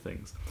acceptance for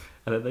things,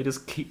 and then they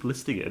just keep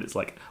listing it, and it's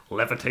like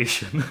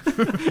levitation, and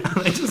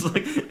they just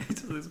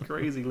it's just this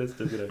crazy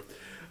list of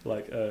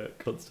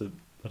constant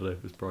I don't know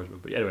if it's priority,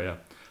 but anyway,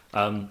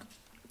 yeah.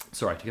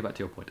 Sorry, to get back to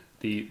your point,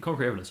 the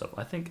concrete evidence stuff.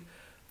 I think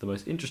the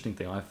most interesting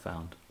thing I've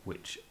found,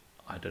 which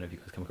I don't know if you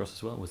guys come across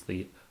as well, was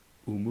the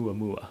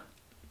Oumuamua.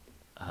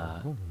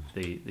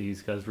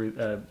 These guys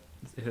hear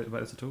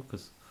about this at all?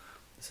 Because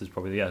this is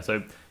probably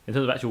so. In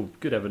terms of actual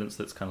good evidence,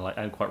 that's kind of like,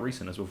 and quite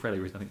recent as well, fairly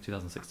recent. I think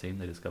 2016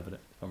 they discovered it.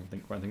 If I'm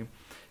thinking,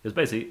 it's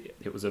basically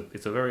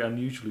it's a very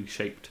unusually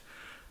shaped,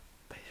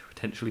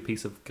 potentially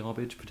piece of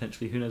garbage,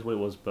 potentially who knows what it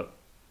was, but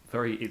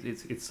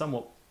it's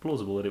somewhat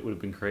plausible that it would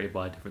have been created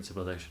by a different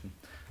civilization,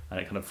 and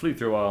it kind of flew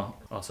through our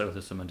solar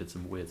system and did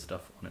some weird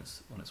stuff on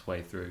its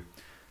way through,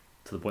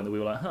 to the point that we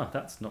were like,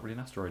 that's not really an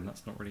asteroid, and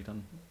that's not really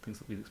done things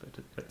that we'd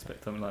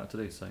expect something like that to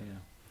do. So yeah.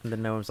 And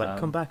then no one's like,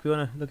 come back, we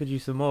want to look at you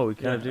some more. We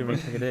can't do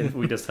anything it in.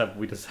 we just have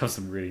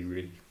some really,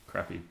 really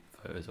crappy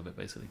photos of it,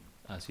 basically,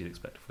 as you'd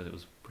expect, because it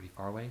was pretty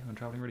far away and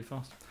travelling really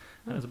fast.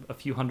 And it was a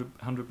few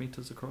hundred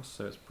meters across,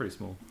 so it's pretty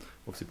small,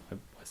 obviously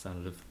by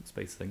standard of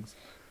space things.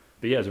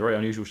 But yeah, it's a very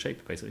unusual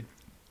shape, basically.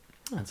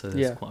 And so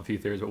there's quite a few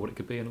theories about what it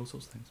could be and all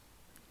sorts of things.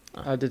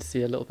 I did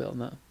see a little bit on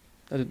that.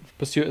 I didn't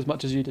pursue it as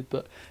much as you did,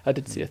 but I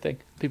did see a thing.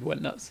 People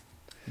went nuts.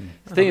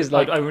 The thing is,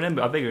 like, I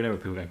vaguely remember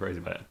people going crazy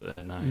about it.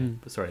 But no,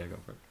 but sorry, I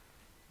got for it.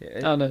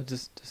 Oh no,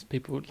 just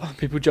people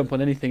jump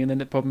on anything, and then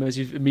the problem is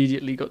you've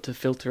immediately got to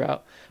filter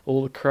out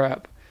all the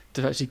crap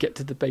to actually get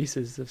to the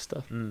basis of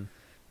stuff. I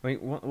mean,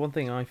 one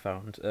thing I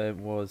found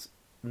was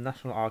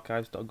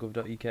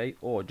nationalarchives.gov.uk,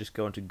 or just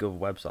go onto Gov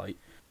website,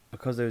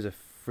 because there was a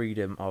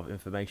Freedom of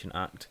Information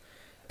Act.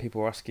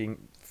 People were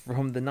asking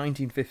from the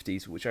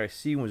 1950s, which I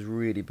assume was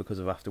really because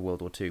of after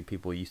World War II,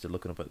 people used to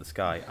looking up at the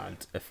sky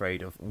and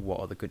afraid of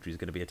what other country is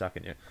going to be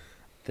attacking you.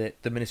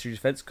 The Ministry of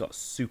Defence got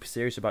super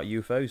serious about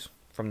UFOs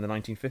from the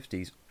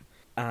 1950s,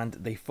 and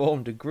they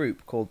formed a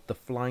group called the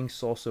Flying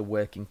Saucer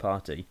Working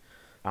Party,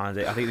 and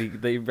I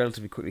think they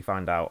relatively quickly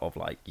found out of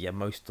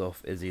most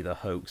stuff is either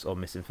hoax or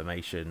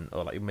misinformation,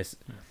 or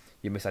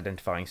you're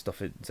misidentifying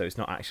stuff, so it's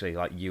not actually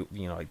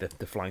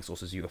the flying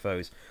saucers,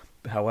 UFOs.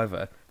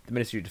 However, the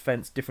Ministry of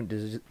Defence, different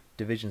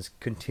divisions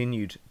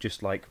continued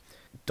just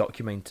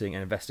documenting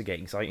and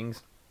investigating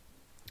sightings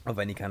of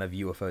any kind of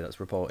UFO that's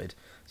reported.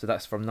 So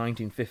that's from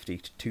 1950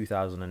 to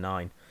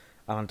 2009,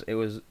 and it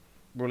was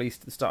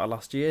released at the start of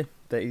last year.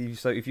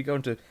 So if you go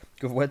onto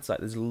Gov website,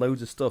 there's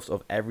loads of stuff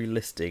of every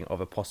listing of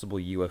a possible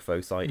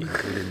UFO sighting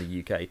within the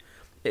UK.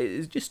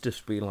 It's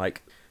just been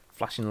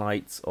flashing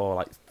lights,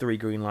 or 3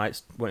 green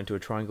lights went into a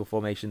triangle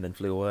formation then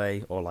flew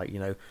away, or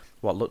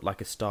what looked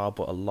like a star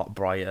but a lot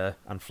brighter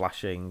and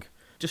flashing,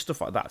 just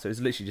stuff like that. So it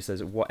literally just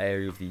says what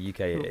area of the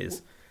UK it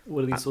is.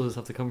 What do these sources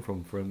have to come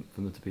from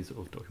them to be sort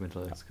of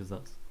documentalised? Because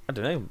that's, I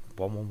don't know,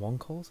 111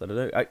 calls? I don't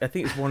know. I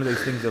think it's one of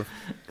those things of...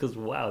 Because,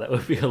 wow, that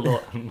would be a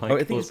lot.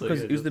 I think it's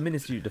because it was the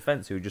Ministry of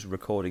Defence who were just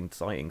recording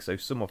sightings, so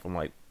someone from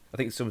I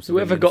think some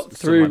whoever got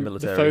through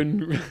the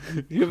phone,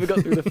 whoever got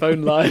through the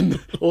phone line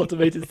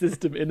automated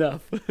system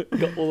enough,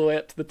 got all the way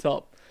up to the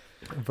top.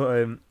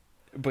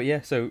 But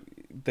yeah, so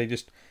they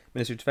just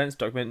Ministry of Defence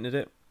documented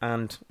it,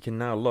 and you can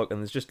now look, and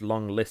there's just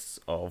long lists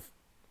of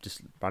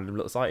just random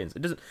little sightings.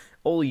 It doesn't.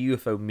 All a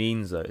UFO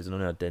means though is an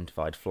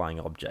unidentified flying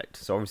object.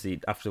 So obviously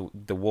after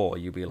the war,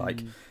 you'd be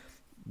like,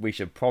 we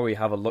should probably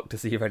have a look to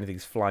see if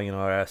anything's flying in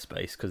our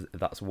airspace, because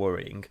that's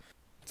worrying.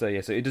 So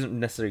yeah, so it doesn't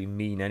necessarily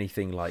mean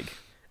anything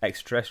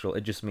extraterrestrial.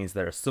 It just means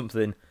there is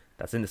something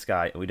that's in the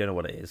sky and we don't know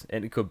what it is.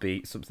 And it could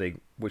be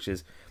something which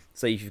is,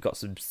 say if you've got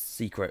some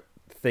secret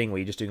thing where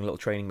you're just doing a little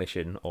training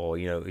mission, or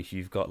if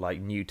you've got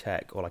new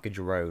tech or a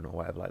drone or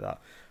whatever like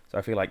that. So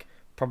I feel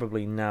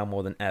probably now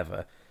more than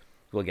ever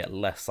we'll get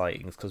less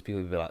sightings, because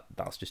people will be like,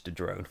 that's just a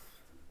drone.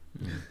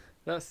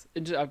 That's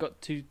interesting. I've got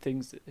 2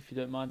 things, if you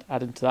don't mind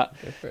adding to that.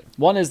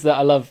 One is that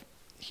I love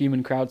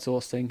human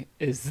crowdsourcing,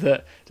 is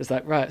that just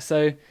right,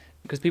 so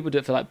because people do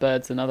it for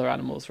birds and other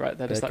animals, right?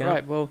 They're just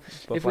right, well,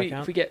 if we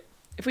get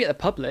the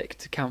public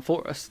to count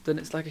for us, then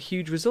it's a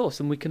huge resource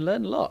and we can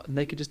learn a lot, and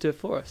they could just do it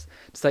for us.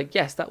 It's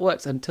yes, that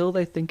works until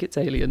they think it's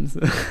aliens.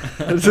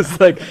 It's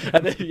just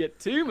and then you get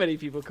too many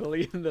people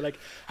calling in, they're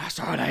I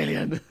saw an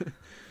alien.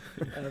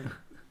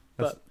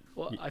 But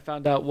what I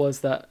found out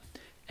was that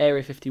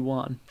Area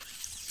 51,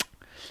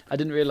 I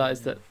didn't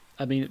realise that,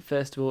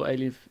 first of all,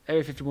 Area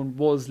 51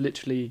 was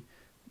literally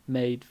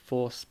made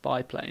for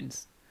spy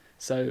planes.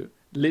 So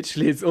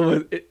literally it's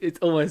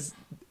almost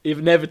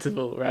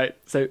inevitable, right?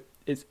 So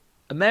it's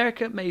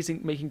America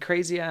making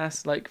crazy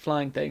ass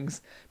flying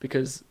things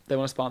because they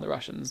want to spy on the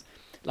Russians,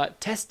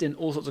 testing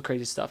all sorts of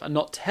crazy stuff and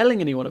not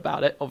telling anyone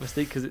about it,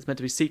 obviously, because it's meant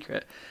to be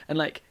secret.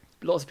 And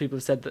lots of people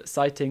have said that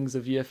sightings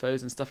of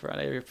UFOs and stuff around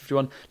Area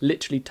 51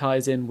 literally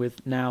ties in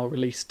with now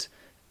released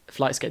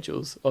flight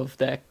schedules of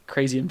their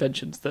crazy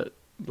inventions that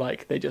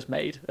they just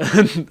made.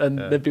 and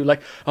they'd be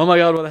oh my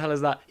god, what the hell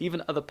is that?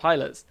 Even other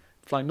pilots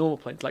flying normal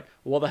planes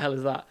what the hell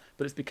is that?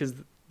 But it's because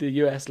the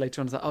US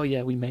later on is oh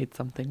yeah, we made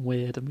something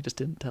weird and we just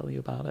didn't tell you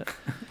about it.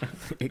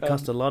 It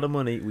cost a lot of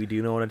money. We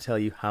do not want to tell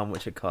you how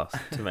much it cost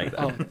to make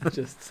that.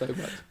 Just so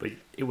much. But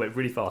it went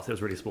really fast. It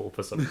was really small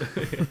for some.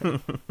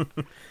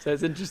 So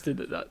it's interesting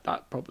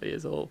that probably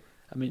is all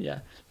I mean, yeah,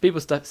 people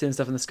seeing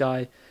stuff in the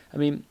sky. I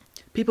mean,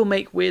 people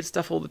make weird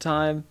stuff all the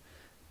time.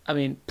 I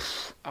mean,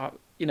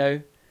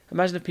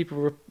 imagine if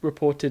people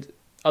reported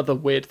other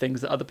weird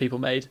things that other people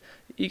made.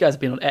 You guys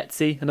have been on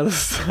Etsy and other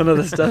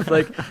stuff.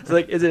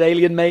 Is it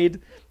alien made?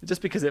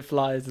 Just because it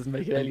flies doesn't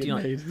make it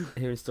alien made.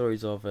 Hearing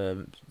stories of,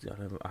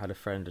 I had a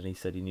friend and he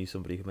said he knew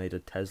somebody who made a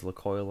Tesla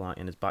coil light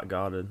in his back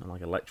garden and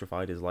like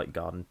electrified his like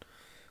garden,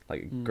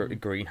 like a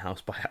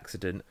greenhouse by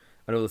accident,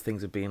 and all the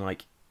things of being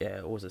like,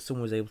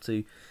 someone was able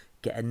to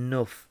get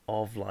enough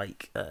of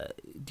like,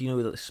 do you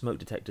know that smoke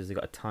detectors, they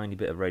got a tiny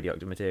bit of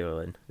radioactive material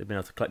in, they've been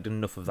able to collect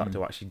enough of that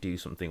to actually do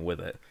something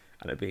with it,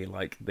 and it being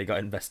like they got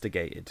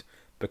investigated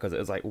because it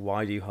was like,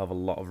 why do you have a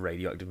lot of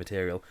radioactive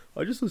material?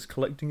 I just was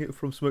collecting it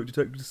from smoke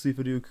detectors to see if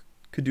I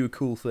could do a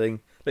cool thing,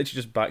 literally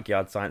just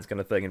backyard science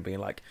kind of thing, and being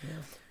like,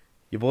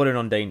 you're bordering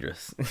on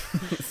dangerous.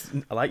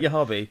 I like your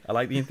hobby, I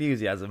like the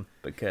enthusiasm,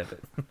 but curb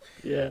it.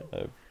 Yeah.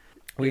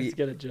 We need to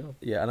get a job.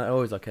 Yeah, and I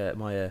always like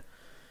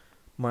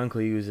my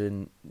uncle, he was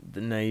in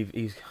the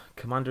Navy, he's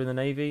commander in the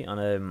Navy,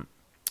 and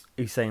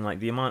he's saying like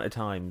the amount of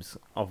times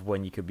of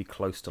when you could be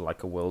close to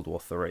like a World War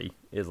III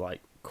is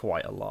like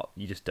quite a lot.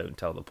 You just don't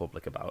tell the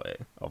public about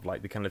it, of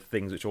like the kind of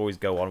things which always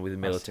go on with the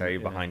military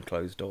behind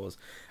closed doors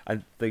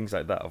and things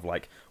like that, of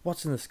like,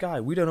 what's in the sky?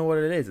 We don't know what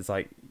it is. It's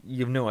like, you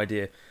have no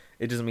idea.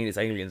 It doesn't mean it's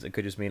aliens. It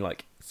could just mean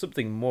like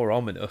something more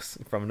ominous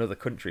from another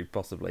country,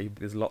 possibly.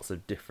 There's lots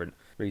of different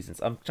reasons.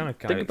 I'm trying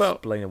to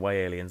explain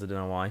away aliens. I don't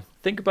know why.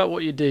 Think about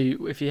what you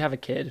do if you have a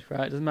kid,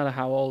 right? It doesn't matter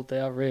how old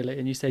they are really,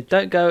 and you say,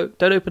 don't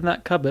open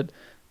that cupboard.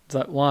 It's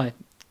like, why?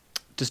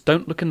 Just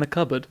don't look in the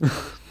cupboard.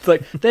 It's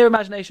like their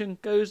imagination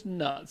goes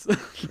nuts.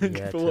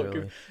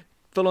 Totally.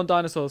 Full on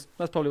dinosaurs.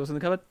 That's probably what's in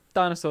the cupboard.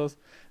 Dinosaurs.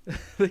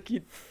 Like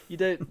you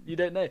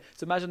don't know.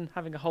 So imagine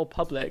having a whole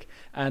public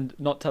and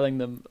not telling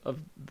them of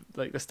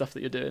like the stuff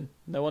that you're doing.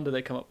 No wonder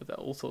they come up with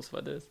all sorts of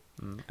ideas.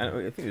 And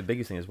I think the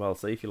biggest thing as well.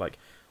 So if you're like,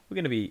 we're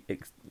going to be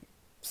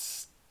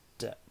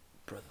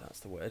brother,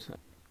 that's the word.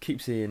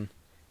 Keep seeing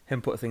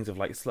him put things of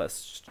like,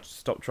 let's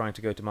stop trying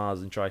to go to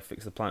Mars and try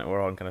fix the planet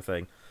we're on, kind of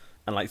thing.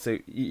 And like, so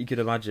you could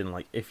imagine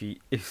like if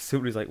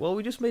somebody's like, well,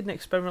 we just made an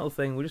experimental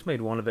thing, we just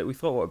made one of it, we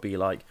thought what it would be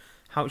like,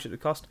 how much should it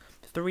cost?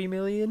 3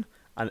 million?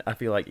 And I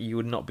feel like you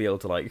would not be able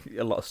to, like,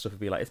 a lot of stuff would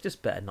be like, it's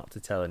just better not to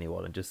tell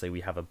anyone and just say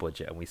we have a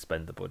budget and we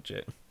spend the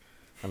budget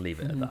and leave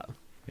it at that.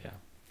 Yeah.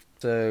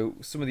 So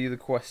some of the other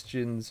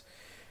questions,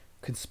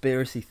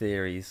 conspiracy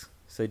theories.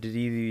 So did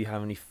either of you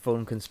have any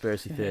fun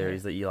conspiracy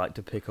theories that you like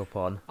to pick up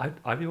on?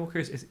 I'd be more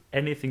curious, is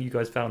anything you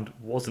guys found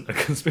wasn't a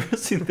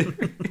conspiracy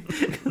theory?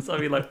 Because I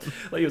mean, like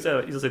you said,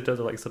 like, you just in terms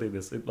of like studying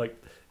this,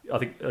 I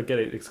think again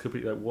it's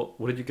completely like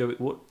what did you go,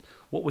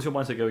 what was your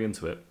mindset going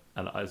into it?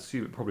 And I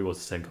assume it probably was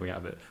the same coming out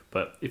of it.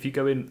 But if you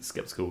go in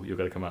skeptical, you're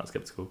going to come out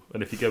skeptical.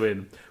 And if you go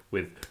in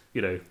with,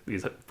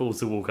 these balls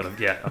to the wall kind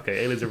of,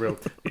 aliens are real.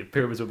 The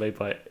pyramids were made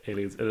by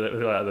aliens.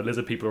 The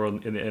lizard people are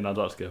in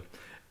Antarctica.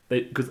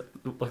 Because,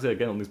 like I said,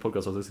 again, on these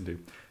podcasts I was listening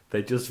to,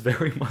 they just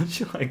very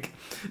much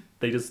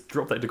they just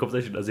drop that into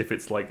conversation as if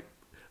it's like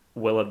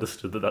well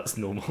understood that that's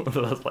normal.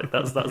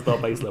 that's our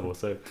base level.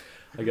 So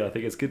again, I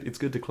think it's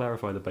good to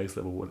clarify the base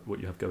level, what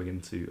you have going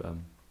into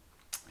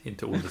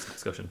all of this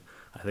discussion.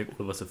 I think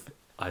all of us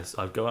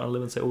I'd go out on a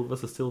limb and say all of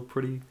us are still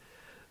pretty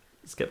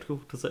skeptical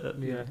to say that.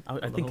 Yeah,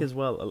 I think as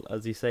well,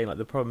 as you say, like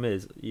the problem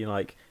is,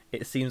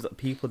 it seems that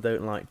people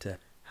don't like to.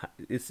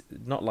 It's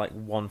not like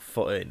 1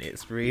 foot in.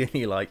 It's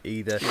really like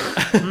either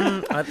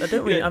I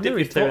don't really. I've never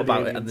really thought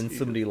about it, and then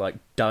somebody like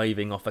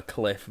diving off a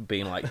cliff,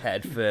 being like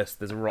head first.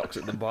 There's rocks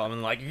at the bottom,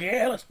 and like,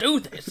 yeah, let's do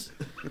this.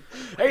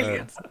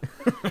 Aliens.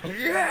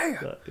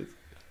 Yeah.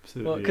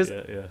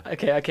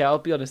 Okay. I'll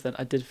be honest then.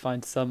 I did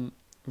find some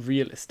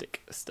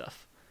realistic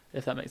stuff,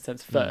 if that makes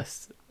sense.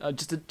 First,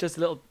 just a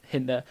little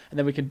hint there, and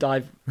then we can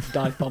dive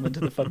bomb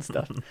into the fun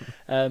stuff.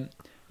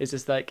 It's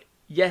just like,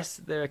 yes,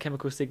 there are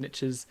chemical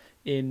signatures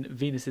in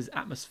Venus's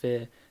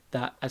atmosphere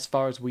that, as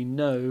far as we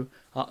know,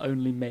 are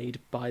only made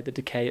by the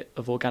decay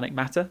of organic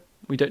matter.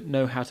 We don't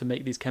know how to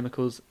make these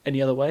chemicals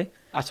any other way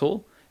at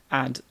all.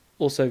 And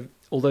also,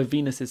 although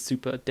Venus is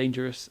super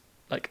dangerous,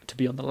 like to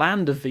be on the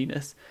land of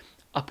Venus,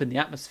 up in the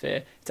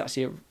atmosphere, it's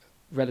actually a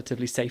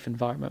relatively safe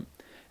environment.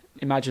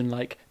 Imagine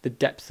like the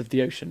depths of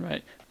the ocean,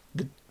 right?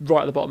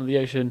 Right at the bottom of the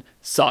ocean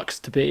sucks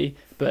to be,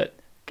 but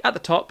at the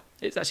top,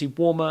 it's actually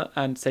warmer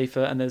and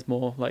safer, and there's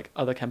more like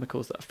other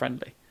chemicals that are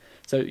friendly.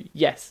 So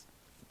yes,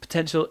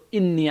 potential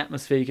in the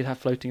atmosphere you could have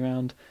floating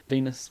around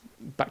Venus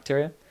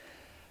bacteria.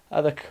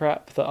 Other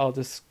crap that I'll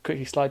just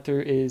quickly slide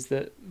through is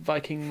that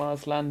Viking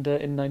Mars lander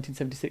in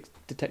 1976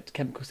 detected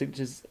chemical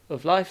signatures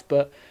of life,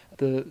 but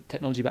the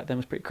technology back then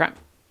was pretty crap.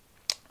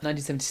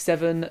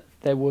 1977,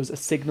 there was a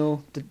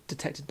signal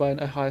detected by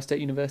an Ohio State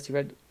University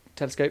red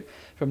telescope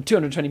from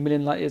 220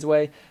 million light years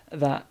away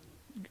that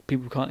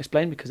people can't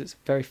explain because it's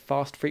very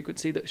fast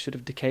frequency that should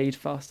have decayed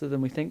faster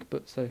than we think,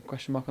 but so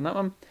question mark on that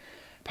one.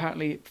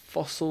 Apparently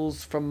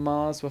fossils from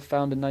Mars were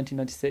found in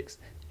 1996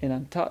 in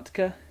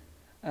Antarctica,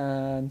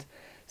 and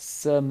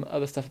some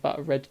other stuff about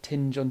a red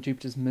tinge on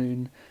Jupiter's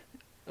moon,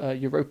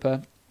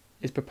 Europa,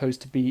 is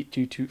proposed to be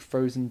due to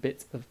frozen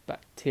bits of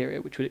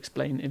bacteria, which would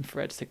explain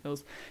infrared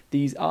signals.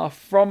 These are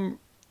from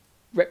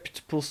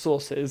reputable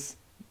sources,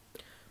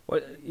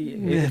 Well,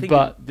 I think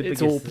but the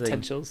it's biggest all thing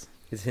potentials.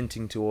 is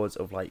hinting towards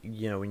of like,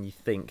 when you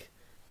think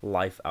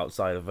life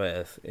outside of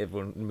Earth,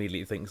 everyone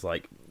immediately thinks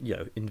like,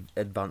 in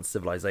advanced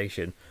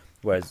civilization,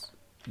 whereas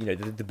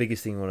the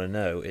biggest thing you want to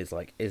know is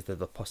like, is there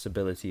the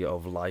possibility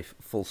of life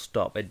full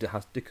stop? It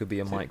could be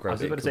a microbe. I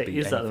was about to say,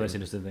 is that the most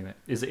interesting thing?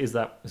 Is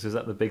that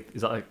the big?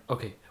 Is that like,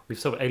 okay, we've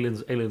solved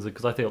aliens?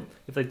 Because I feel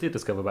if they did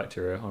discover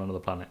bacteria on another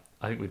planet,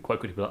 I think we'd quite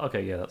quickly be like,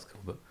 okay, yeah, that's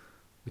cool, but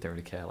we don't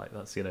really care. Like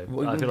that's Well, I feel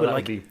but like that like,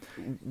 would be.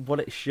 what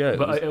it shows.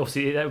 But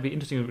obviously, that would be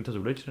interesting in terms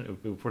of religion.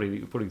 It would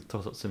probably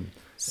toss up some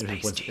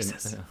Space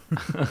Jesus.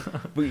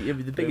 But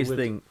the biggest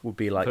thing would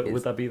be like,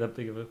 would that be that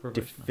big of a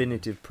progression?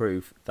 definitive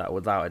proof that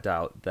without a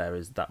doubt there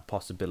is that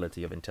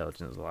possibility of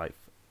intelligent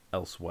life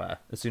elsewhere.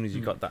 As soon as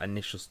you got that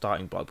initial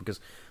starting block, because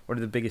one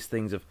of the biggest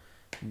things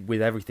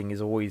with everything is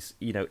always,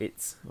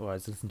 it's. I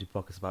was listening to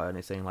podcasts about it, and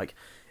it's saying like,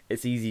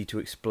 it's easy to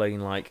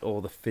explain like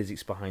all the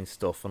physics behind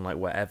stuff and like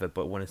whatever,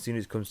 but as soon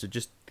as it comes to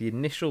just the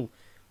initial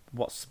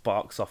what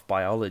sparks off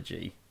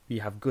biology, you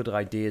have good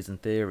ideas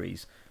and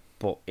theories,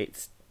 but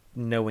it's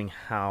knowing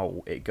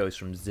how it goes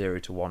from 0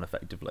 to 1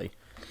 effectively.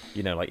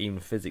 Like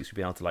even physics, we've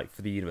been able to, like,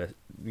 for the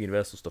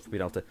universal stuff, we've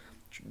been able to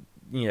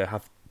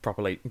have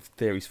proper like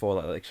theories for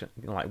that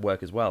like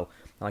work as well.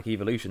 And like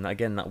evolution,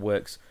 that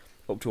works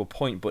up to a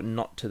point, but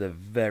not to the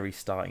very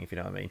starting, if you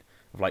know what I mean.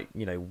 Of like,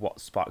 what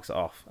sparks it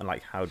off, and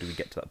like how do we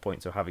get to that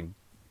point? So having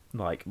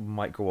like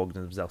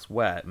microorganisms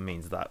elsewhere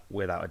means that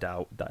without a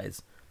doubt that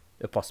is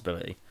a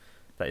possibility.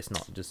 That it's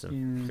not just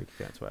some freaky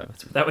chance, whatever.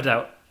 Without a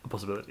doubt, a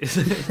possibility.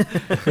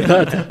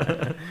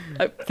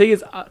 Thing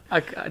is,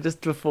 I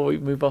just before we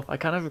move off, I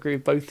kind of agree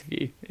with both of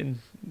you in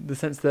the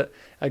sense that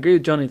I agree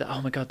with Johnny that,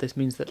 oh my god, this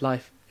means that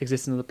life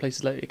exists in other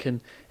places, like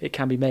it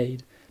can be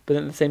made. But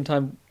then at the same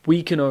time,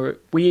 we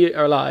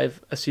are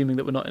alive, assuming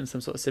that we're not in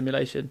some sort of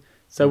simulation,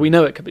 so we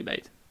know it can be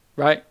made,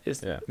 right?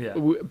 Yeah.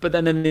 But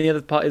then the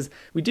other part is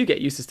we do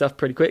get used to stuff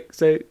pretty quick,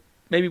 so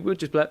maybe we'll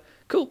just be like,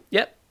 cool,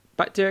 yep,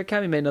 bacteria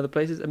can be made in other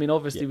places. I mean,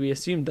 obviously we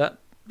assumed that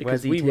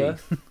because we were,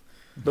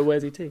 but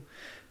where's ET?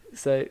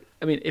 So,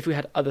 I mean, if we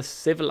had other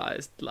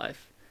civilized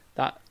life,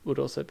 that would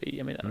also be,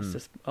 I mean, that's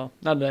just, I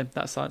don't know,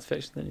 that's science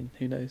fiction, then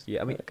who knows?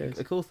 Yeah, I mean,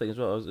 a cool thing as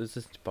well, I was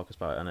listening to podcasts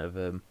about it,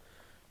 and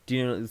do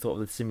you know the thought of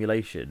the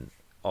simulation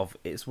of,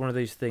 it's one of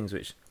those things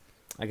which,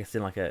 I guess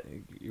in like a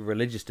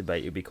religious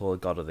debate, it would be called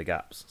a God of the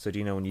gaps. So do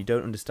you know when you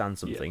don't understand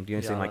something, do you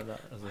understand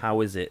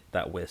how is it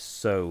that we're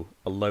so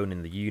alone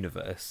in the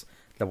universe?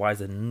 That why is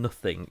there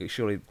nothing? It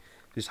surely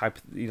just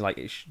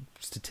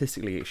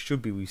statistically it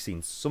should be we've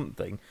seen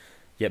something,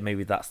 yet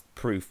maybe that's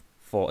proof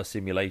for a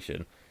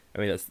simulation. I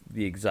mean, that's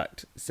the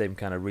exact same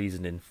kind of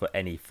reasoning for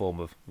any form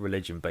of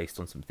religion based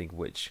on something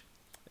which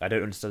I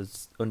don't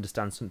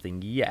understand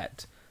something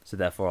yet, so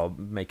therefore I'll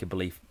make a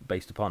belief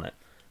based upon it,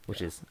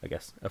 which is, I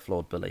guess, a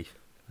flawed belief.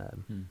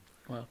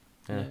 Well,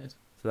 yeah.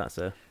 So that's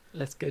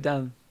let's go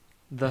down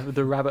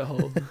the rabbit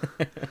hole.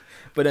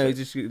 But no, it's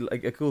just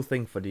like a cool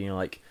thing for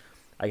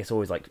I guess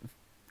always like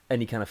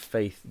any kind of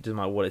faith, doesn't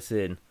matter what it's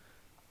in.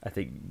 I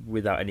think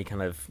without any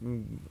kind of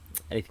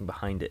anything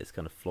behind it, it's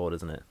kind of flawed,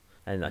 isn't it?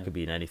 And that could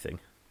be in anything.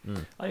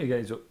 I think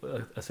again,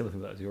 a similar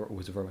thing that you're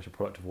always very much a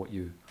product of what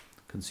you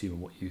consume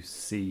and what you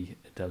see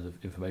in terms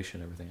of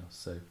information and everything else.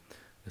 So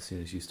as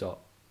soon as you start,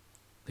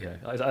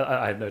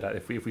 I have no doubt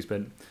if we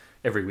spent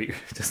every week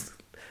just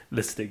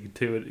listening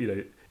to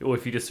it, or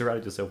if you just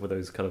surrounded yourself with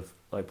those kind of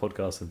like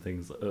podcasts and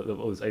things,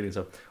 all this alien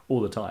stuff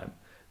all the time,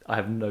 I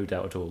have no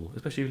doubt at all,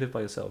 especially if you live by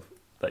yourself,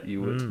 that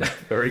you would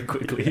very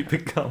quickly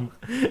become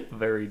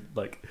very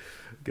like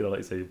you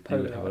would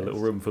have a little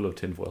room full of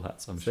tinfoil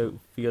hats. I'm sure. So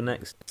for your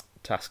next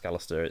task,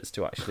 Alistair, it's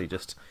to actually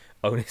just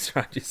only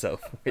surround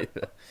yourself with.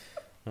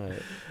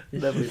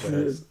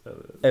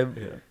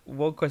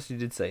 One question you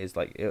did say is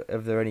like, are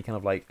there any kind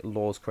of like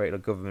laws created or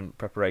government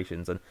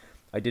preparations? And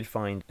I did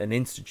find an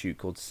institute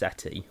called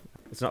SETI.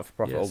 It's not for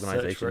profit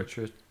organisation. Search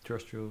for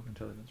Extraterrestrial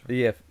Intelligence. Right?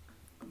 Yeah,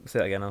 say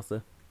that again,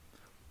 Alistair.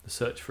 The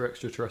Search for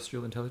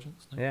Extraterrestrial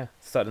Intelligence. No? Yeah,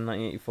 started in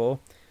 1984.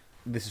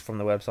 This is from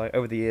the website.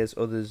 Over the years,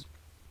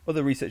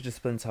 other research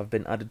disciplines have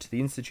been added to the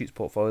Institute's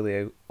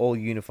portfolio, all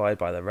unified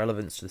by their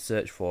relevance to the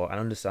search for and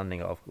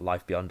understanding of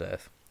life beyond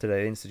Earth.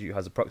 Today, the Institute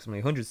has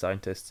approximately 100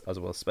 scientists, as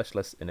well as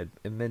specialists in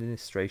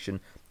administration,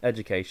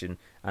 education,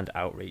 and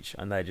outreach,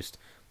 and they're just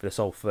for the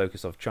sole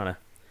focus of trying to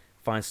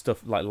find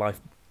stuff like life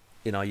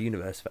in our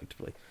universe,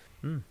 effectively.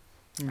 And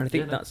I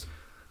think that's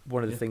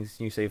one of the things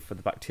you say for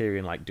the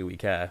bacterium, like, do we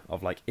care?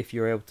 Of like, if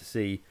you're able to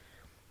see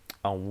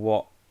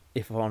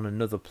if on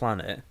another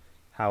planet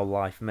how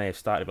life may have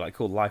started, like,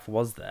 cool, life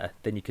was there,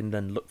 then you can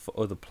then look for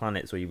other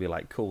planets where you'd be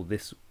like, cool,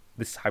 this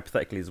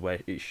hypothetically is where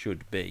it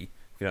should be.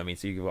 You know what I mean?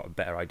 So you've got a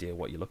better idea of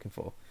what you're looking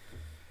for,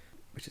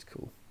 which is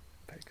cool.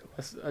 Very cool.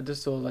 I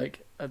just saw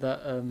like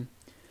that,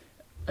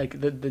 like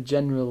the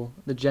general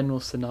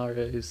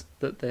scenarios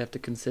that they have to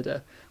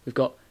consider. We've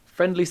got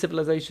friendly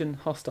civilization,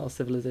 hostile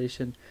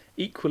civilization,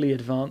 equally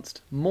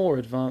advanced, more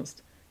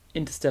advanced,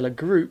 interstellar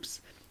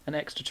groups, and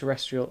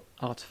extraterrestrial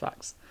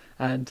artifacts.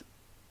 And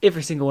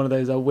every single one of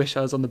those I wish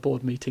I was on the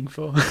board meeting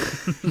for.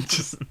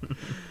 Just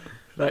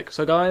like,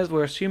 so guys,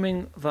 we're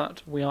assuming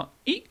that we are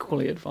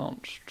equally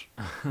advanced.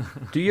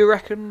 Do you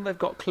reckon they've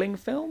got cling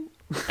film?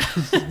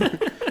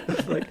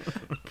 Like,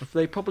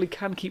 they probably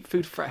can keep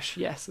food fresh,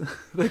 yes.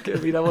 Like, I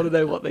mean, I want to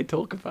know what they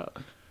talk about.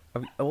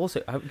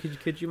 Also,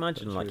 could you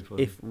imagine, That's like, really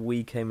funny. if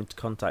we came into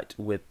contact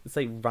with,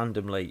 say,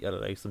 randomly, I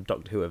don't know, some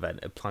Doctor Who event,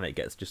 a planet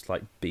gets just,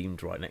 like,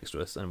 beamed right next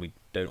to us and we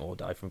don't all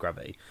die from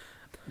gravity.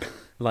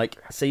 Like,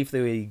 say if they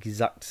were the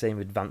exact same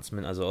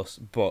advancement as us,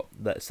 but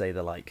let's say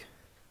they're, like,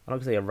 I'm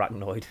not going to say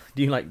arachnoid,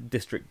 do you like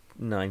District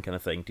 9 kind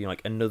of thing? Do you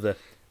like another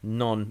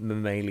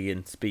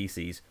non-mammalian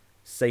species,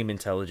 same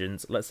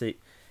intelligence? Let's say,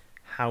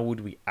 how would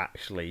we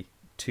actually,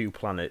 two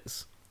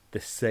planets, the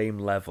same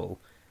level,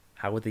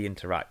 how would they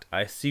interact?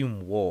 I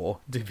assume war,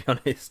 to be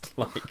honest.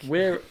 Like,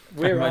 We're I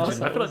feel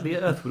arseholes. like the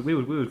Earth we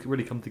would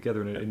really come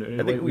together in a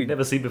I way think we've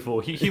never seen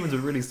before. Humans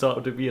would really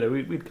start to,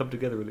 we'd come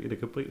together in a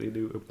completely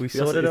new. we us-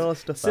 sorted it's all our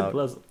stuff simple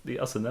out. as the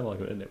us and them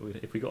argument, isn't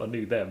it? If we got a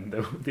new them,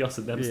 the us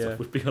and them Yeah. stuff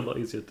would be a lot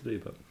easier to do.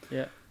 But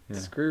Yeah. Yeah.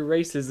 Screw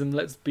racism,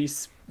 let's be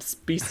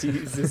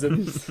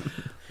speciesisms.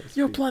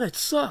 Your planet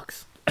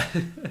sucks!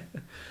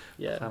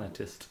 Yeah.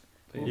 planetist.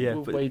 We're, Yeah,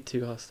 we're but- way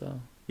too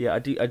hostile. Yeah, I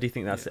do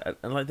think that's it.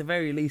 And like the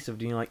very least of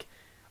doing like,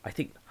 I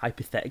think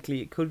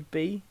hypothetically it could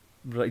be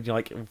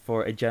like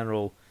for a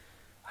general,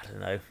 I don't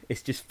know.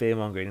 It's just fear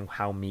mongering and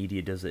how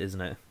media does it,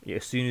 isn't it?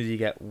 As soon as you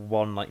get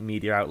one like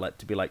media outlet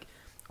to be like,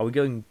 are we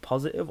going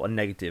positive or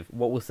negative?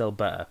 What will sell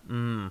better?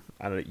 And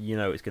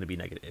it's going to be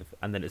negative,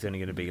 and then it's only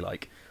going to be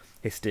like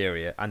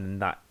hysteria, and then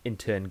that in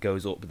turn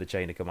goes up with the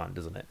chain of command,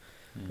 doesn't it?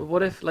 But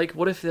what if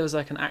there was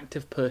like an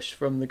active push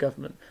from the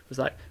government? It was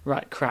like,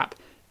 right, crap,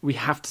 we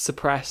have to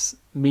suppress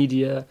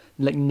media,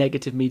 like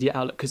negative media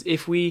outlet, because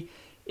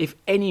if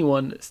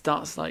anyone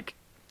starts like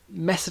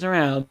messing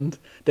around,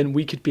 then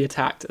we could be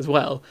attacked as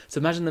well. So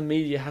imagine the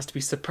media has to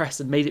be suppressed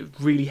and made it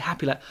really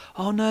happy, like,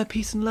 oh no,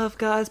 peace and love,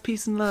 guys,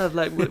 peace and love,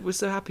 like we're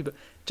so happy. But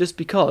just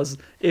because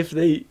if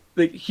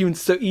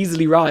humans so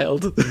easily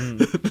riled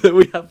that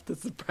we have to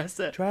suppress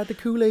it. Try the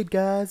Kool-Aid,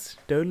 guys.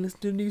 Don't listen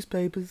to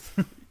newspapers.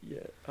 Yeah.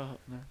 Oh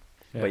no.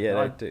 But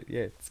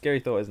yeah, scary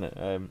thought, isn't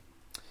it?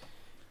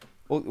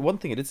 Well, one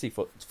thing I did see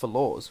for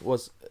laws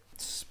was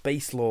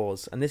space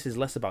laws, and this is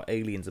less about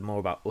aliens and more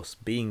about us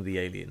being the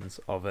aliens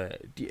of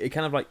it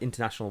kind of like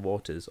international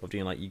waters of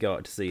doing like you go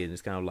out to sea and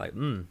it's kind of like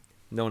no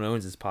one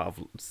owns this part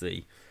of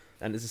sea,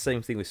 and it's the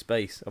same thing with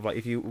space of like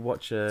if you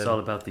watch It's all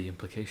about the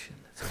implication.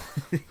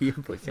 the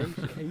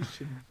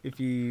implication. If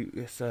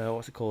you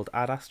what's it called,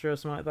 Ad Astra or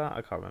something like that,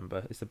 I can't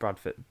remember. It's the Brad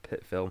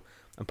Pitt film,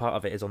 and part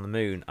of it is on the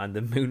moon, and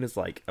the moon is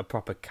like a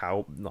proper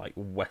cow like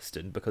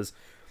western because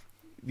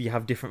you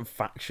have different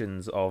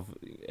factions of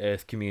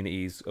Earth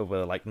communities of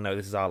where like, no,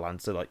 this is our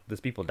land, so like there's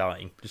people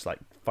dying, just like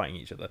fighting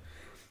each other.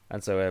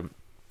 And so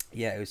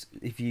it was,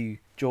 if you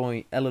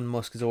join, Elon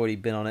Musk has already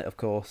been on it, of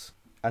course,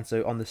 and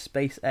so on the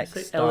SpaceX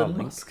Say Starlink, Elon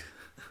Musk.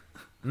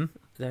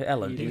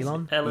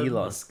 Elon Elon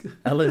Musk.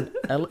 Ellen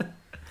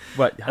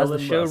what, has Elon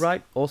the show Musk.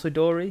 right? Also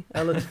Dory?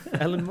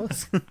 Elon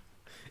Musk?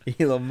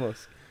 Elon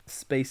Musk.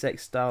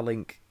 SpaceX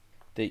Starlink,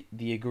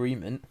 the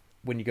agreement,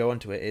 when you go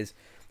onto it, is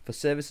for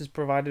services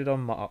provided on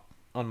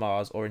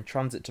Mars or in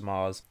transit to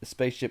Mars, a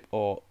spaceship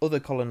or other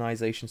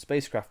colonization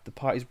spacecraft, the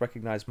parties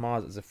recognise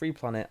Mars as a free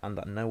planet and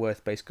that no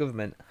Earth-based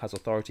government has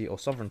authority or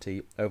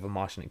sovereignty over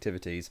Martian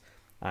activities.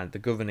 And the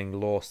governing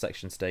law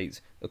section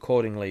states,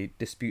 accordingly,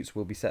 disputes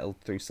will be settled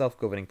through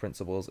self-governing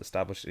principles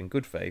established in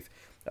good faith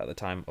at the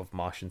time of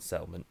Martian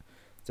settlement.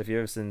 So if you've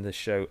ever seen the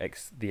show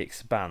The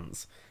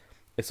Expanse,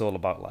 it's all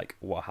about like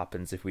what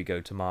happens if we go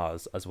to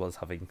Mars, as well as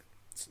having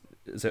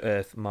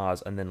Earth,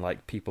 Mars, and then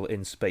like people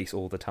in space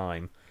all the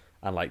time,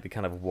 and like the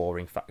kind of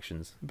warring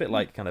factions, a bit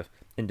like kind of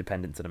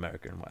Independence in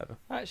America and whatever.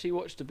 I actually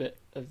watched a bit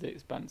of The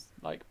Expanse,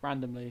 like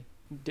randomly,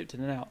 dipped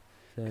in and out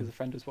because a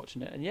friend was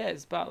watching it. And yeah,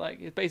 it's about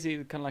like, it's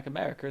basically kind of like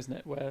America, isn't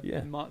it? Where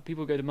Yeah.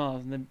 people go to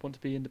Mars and then want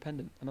to be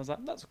independent. And I was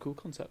like, that's a cool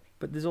concept.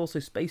 But there's also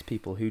space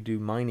people who do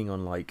mining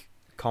on like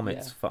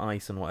comets Yeah. for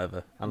ice and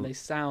whatever, And they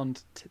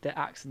sound, their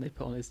accent they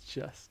put on is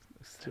just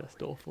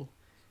awful.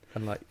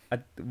 And like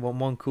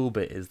one cool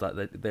bit is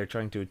that they're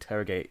trying to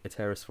interrogate a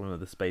terrorist from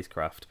another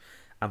spacecraft,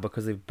 and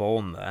because they've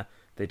born there,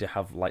 they do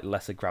have like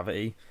lesser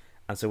gravity,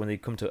 and so when they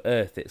come to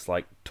Earth, it's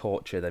like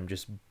torture them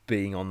just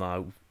being on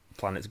our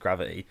planet's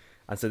gravity.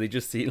 And so they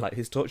just see like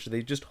his torture.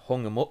 They just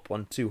hung him up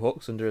on 2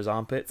 hooks under his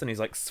armpits, and he's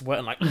like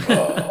sweating like,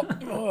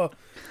 oh.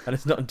 And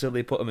it's not until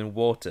they put him in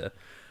water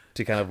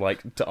to kind of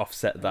like to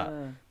offset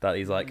that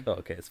he's like, oh,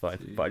 okay, it's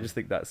fine. But I just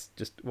think that's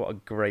just what a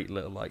great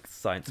little like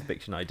science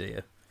fiction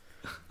idea.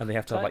 And they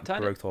have to have like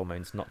growth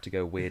hormones not to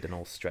go weird and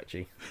all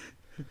stretchy.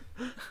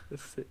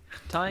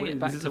 Tying it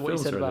back to what you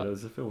said about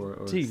Is it a film or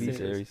TV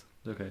series.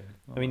 Okay.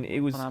 I mean, it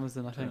was on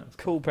Amazon, I think.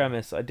 cool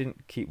premise. I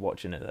didn't keep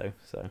watching it though,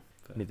 so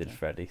neither did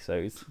Freddie. So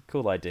it's a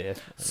cool idea.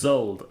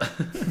 Sold.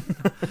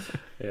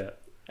 Yeah.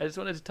 I just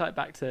wanted to tie it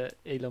back to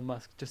Elon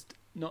Musk, just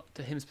not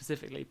to him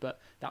specifically, but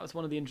that was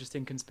one of the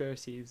interesting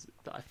conspiracies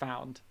that I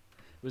found,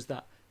 was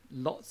that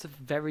lots of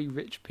very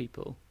rich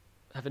people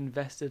have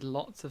invested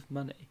lots of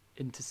money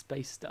into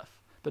space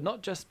stuff, but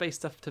not just space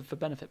stuff for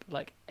benefit, but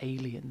like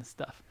alien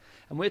stuff.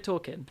 And we're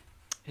talking,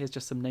 here's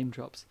just some name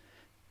drops: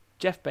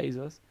 Jeff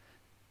Bezos,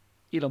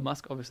 Elon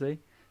Musk, obviously,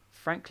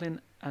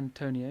 Franklin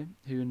Antonio,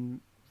 who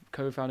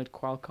co-founded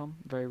Qualcomm,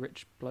 very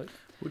rich bloke.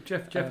 Well,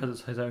 Jeff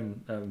has his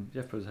own.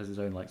 Jeff Bezos has his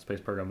own like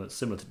space program that's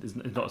similar to. It's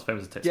not as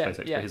famous as SpaceX,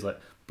 but he's like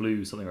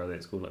Blue something or other.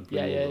 It's called like Blue.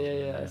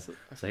 Yeah.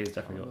 So he's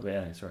definitely got.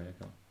 Yeah, sorry, I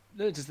can't.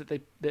 No, just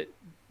that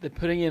they're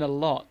putting in a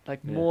lot,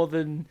 like more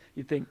than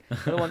you think.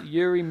 Another one,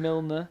 Yuri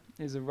Milner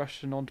is a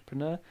Russian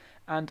entrepreneur,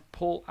 and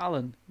Paul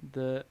Allen,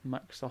 the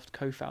Microsoft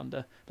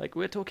co-founder. Like,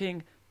 we're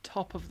talking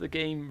top of the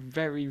game,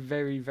 very,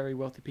 very, very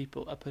wealthy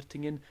people are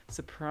putting in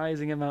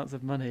surprising amounts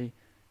of money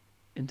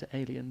into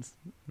aliens,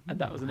 and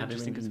that was an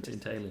interesting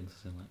into aliens.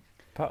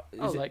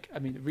 Like,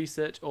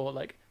 research, or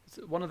like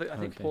one of the, I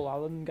think Paul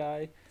Allen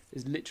guy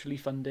is literally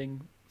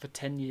funding for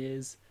 10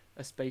 years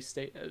a space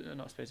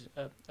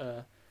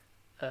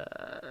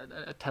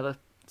a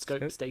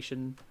telescope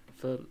station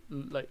for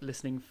like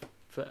listening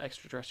for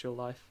extraterrestrial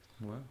life.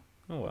 Wow.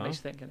 Oh wow. Makes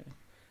you think, anyway.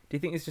 Do you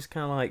think it's just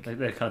kind of like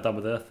they're kind of done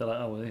with Earth? They're like,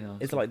 oh well, yeah.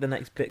 It's like the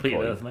next Complete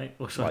Bitcoin. Earth, mate.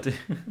 What should I do?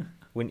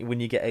 When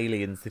you get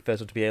aliens, the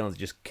first one to be aliens,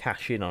 just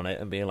cash in on it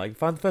and being like,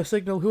 find the first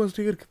signal. Who wants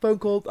to get a phone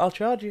call? I'll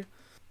charge you.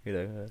 You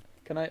know.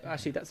 Can I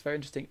actually? That's very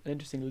interesting. An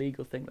interesting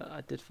legal thing that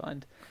I did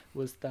find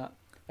was that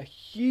a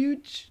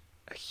huge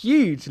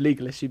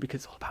legal issue,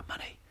 because it's all about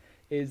money,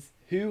 is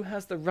who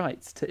has the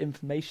rights to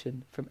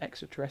information from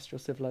extraterrestrial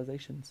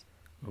civilizations.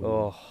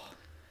 Oh.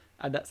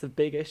 And that's a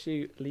big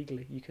issue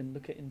legally. You can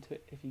look into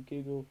it if you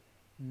Google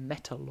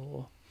meta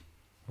law.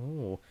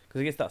 Oh,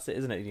 because I guess that's it,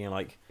 isn't it? You know,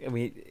 like, I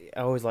mean,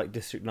 I always like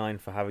District 9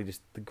 for having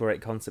just the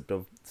great concept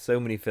of so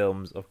many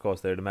films. Of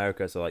course, they're in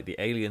America, so like the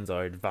aliens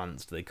are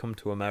advanced. They come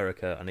to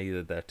America, and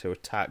either they're to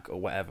attack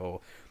or whatever.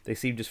 Or they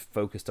seem just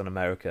focused on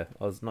America,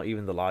 as not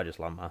even the largest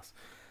landmass.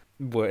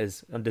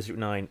 Whereas on District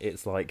 9,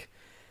 it's like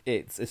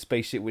it's a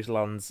spaceship which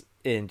lands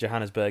in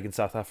Johannesburg in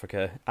South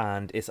Africa,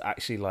 and it's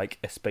actually like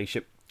a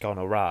spaceship gone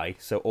awry.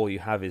 So all you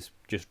have is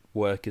just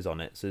workers on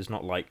it. So it's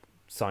not like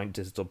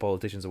scientists or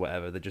politicians or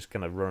whatever. They're just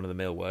kind of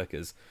run-of-the-mill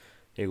workers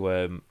who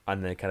and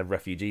they're kind of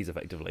refugees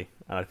effectively.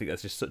 And I think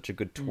that's just such a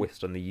good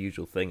twist on the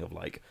usual thing of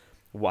like,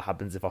 what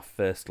happens if our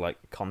first like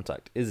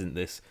contact isn't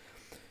this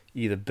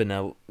either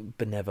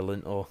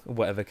benevolent or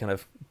whatever kind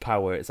of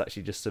power? It's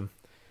actually just some,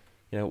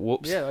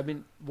 whoops. Yeah, I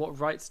mean, what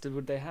rights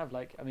would they have?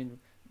 Like, I mean,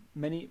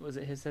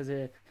 it says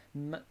here,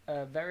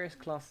 various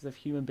classes of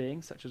human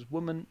beings, such as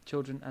women,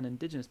 children, and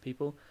indigenous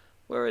people,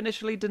 were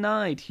initially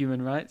denied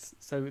human rights.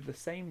 So the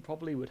same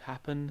probably would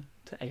happen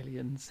to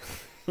aliens.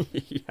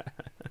 Yeah.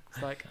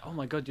 It's like, oh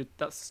my god,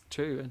 that's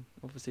true, and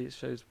obviously it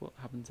shows what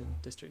happens in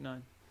District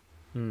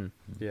 9.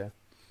 Yeah,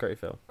 great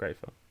film.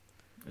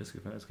 It's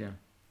good. It's good.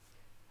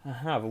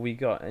 Have we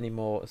got any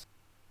more?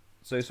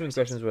 So some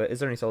questions were: is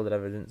there any solid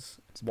evidence?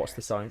 What's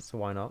the science?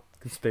 Why not?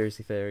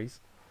 Conspiracy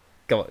theories.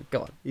 Go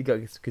on. You got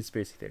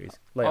conspiracy theories.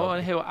 I want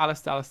to hear what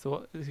Alice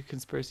thought. Is a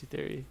conspiracy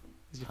theory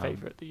is your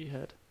favourite that you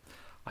heard?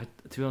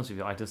 To be honest with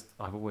you, I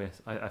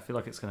feel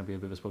like it's going to be a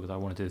bit of a spoiler because I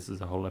want to do this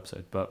as a whole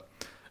episode, but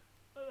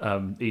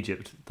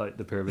Egypt, like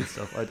the pyramid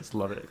stuff, I just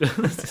love it.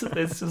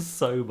 There's just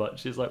so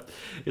much. It's like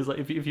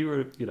if you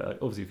were,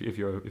 obviously if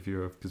you're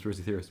a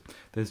conspiracy theorist,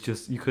 there's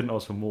just, you couldn't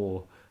ask for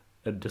more,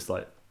 and just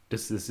like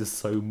there's just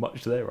so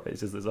much there, right?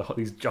 It's just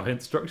these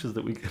giant structures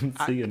that we can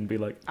see and be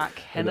like,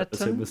 Akhenaten,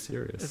 so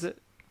mysterious. Is it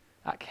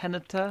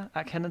Akhenaten?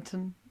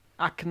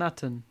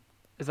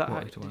 Is that how?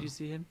 Did you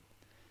see him?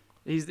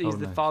 He's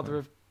the father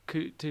of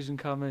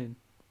Tutankhamun.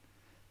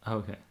 Oh,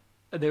 okay.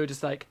 And they were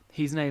just like,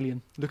 he's an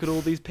alien. Look at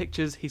all these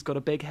pictures. He's got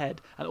a big head,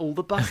 and all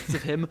the busts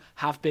of him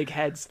have big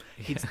heads.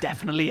 He's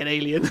definitely an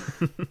alien.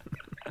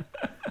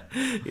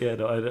 Yeah,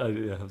 no,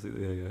 yeah,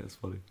 absolutely. Yeah, it's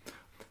funny.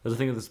 There's a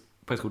thing of this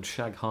place called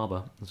Shag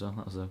Harbour as well.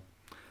 That was an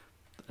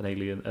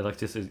alien. Like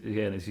just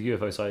again, it's a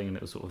UFO sighting, and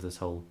it was sort of this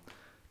whole.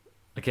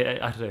 Okay,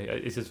 I don't know.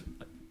 It's just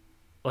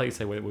like you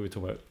say when we were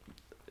talking about.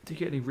 Do you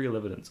get any real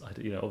evidence?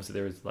 Obviously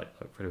there is, like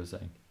Freddie was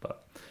saying,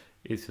 but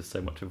it's just so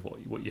much of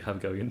what you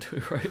have going into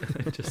it,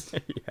 right? And just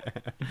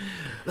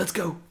let's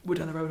go. We're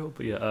down the road hole.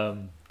 But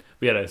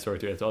no, sorry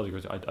to answer the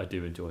question. I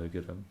do enjoy a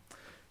good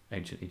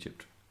ancient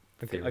Egypt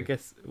theory. I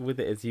guess with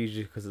it, it's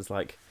usually because it's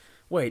like,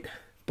 wait,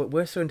 but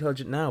we're so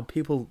intelligent now.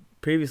 People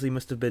previously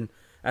must have been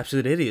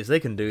absolute idiots. They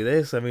can do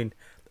this. I mean,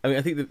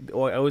 I think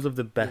I always love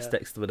the best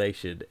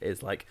explanation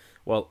is like,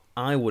 well,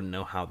 I wouldn't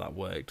know how that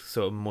worked,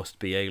 so it must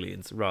be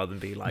aliens, rather than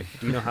be like,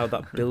 do you know how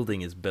that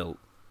building is built?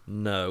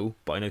 No,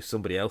 but I know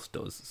somebody else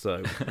does,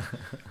 so...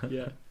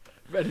 Yeah,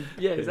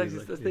 exactly.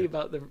 That's the thing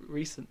about the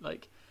recent,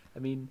 like, I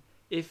mean,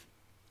 if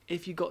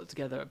you banded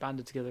together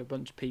a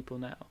bunch of people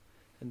now,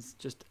 and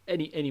just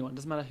anyone,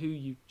 doesn't matter who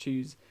you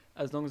choose,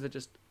 as long as they're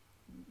just,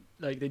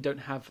 like, they don't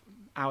have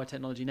our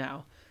technology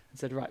now, and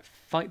said, right,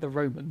 fight the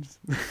Romans.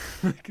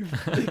 They're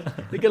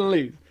going to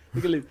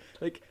lose.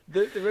 Like,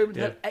 the Romans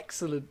had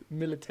excellent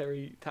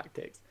military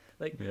tactics.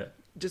 Like,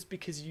 just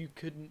because you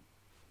couldn't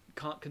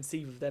can't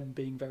conceive of them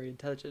being very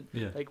intelligent.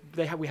 Yeah. Like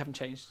we haven't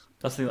changed.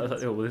 That's the thing.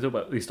 That's, well, they talk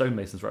about these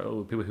stonemasons, right?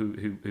 Or people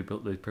who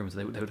built those pyramids.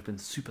 They would have been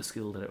super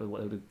skilled at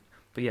it.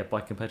 But yeah,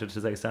 by compared to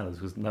today's standards,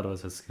 because none of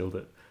us are skilled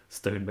at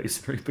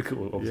stonemasonry. Because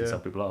obviously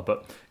some people are,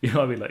 but you know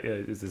what I mean. Like, yeah,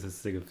 it's this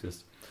thing of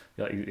just,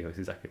 it's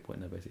exactly the point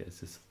there. Basically, it's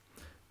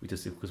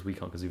just because we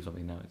can't conceive of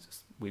something now. It's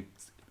just we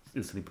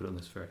instantly put it on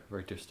this very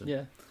very distant.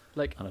 Yeah,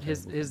 like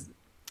his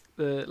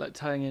the like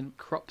tying in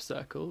crop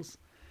circles.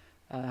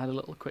 I had a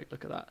little quick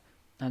look at that,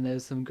 and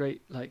there's some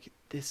great, like,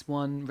 this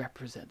one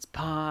represents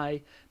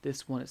pi,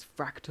 this one is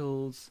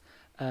fractals,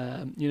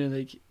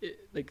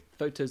 like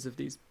photos of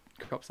these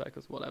crop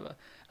circles, whatever.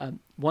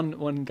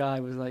 One guy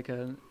was like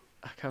I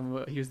can't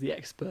remember, he was the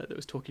expert that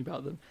was talking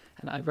about them,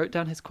 and I wrote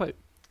down his quote.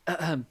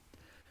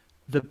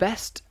 The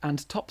best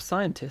and top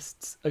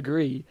scientists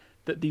agree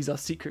that these are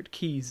secret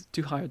keys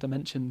to higher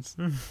dimensions.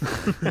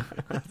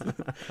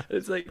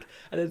 It's like,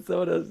 and then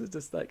someone else is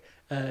just like,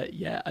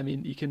 yeah, I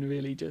mean, you can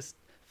really just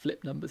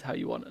flip numbers how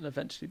you want, and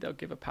eventually they'll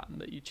give a pattern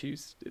that you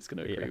choose it's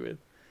going to agree with.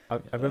 I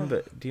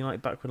remember, do you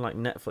like back when like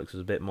Netflix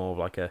was a bit more of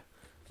like a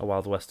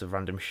Wild West of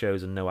random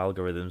shows and no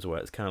algorithms, where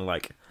it's kind of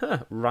like,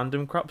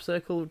 random crop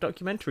circle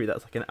documentary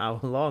that's like an hour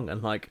long,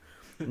 and like,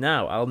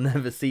 now I'll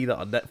never see that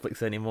on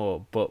Netflix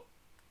anymore, but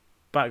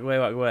way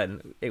back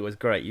when, it was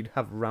great. You'd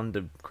have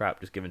random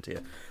crap just given to you.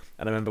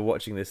 And I remember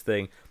watching this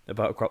thing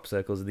about crop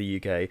circles in the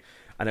UK,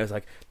 and it was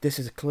like, this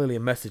is clearly a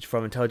message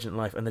from Intelligent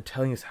Life, and they're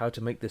telling us how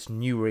to make this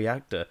new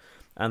reactor.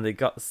 And they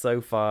got so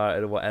far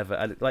and whatever,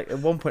 and like at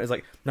one point it's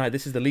like, no,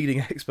 this is the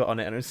leading expert on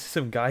it, and it was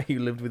some guy who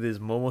lived with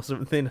his mum or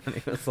something, and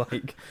it was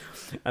like,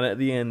 and at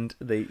the end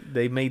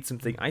they made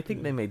something. I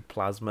think they made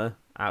plasma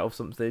out of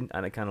something,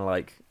 and it kind of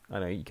like, I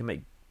don't know, you can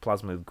make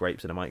plasma with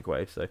grapes in a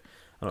microwave, so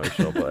I'm not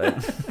really sure,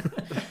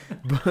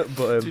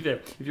 but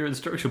if your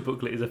instructional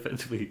booklet is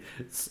effectively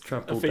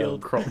trampled down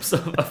field. crops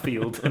of a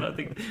field, and I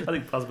think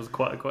plasma's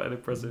quite an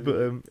impressive.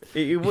 But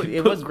it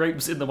put was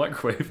grapes in the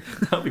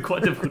microwave. That'd be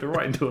quite difficult to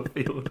write into a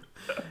field.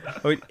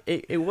 I mean,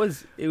 it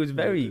was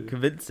very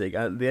convincing.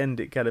 At the end,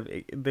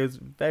 there's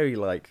very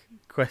like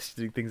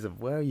questioning things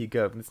of where you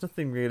go, and there's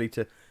nothing really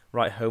to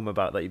write home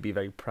about that you'd be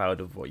very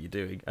proud of what you're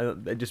doing.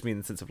 And I just mean in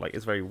the sense of like,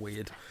 it's very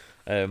weird.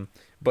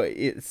 But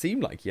it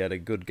seemed like he had a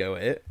good go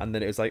at it, and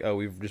then it was like, oh,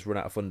 we've just run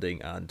out of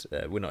funding, and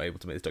we're not able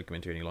to make this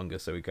documentary any longer,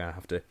 so we're gonna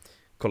have to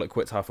call it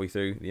quits halfway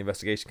through the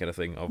investigation, kind of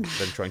thing, of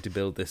them trying to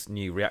build this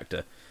new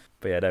reactor.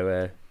 But yeah,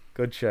 no,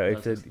 good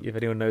show. If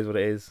anyone knows what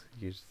it is,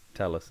 you just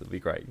tell us. It'd be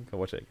great. Go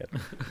watch it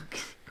again.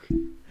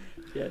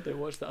 Yeah, don't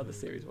watch the other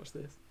series. Watch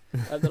this.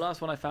 The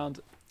last one I found,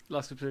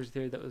 last conspiracy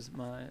theory that was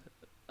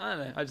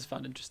I just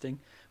found interesting,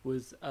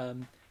 was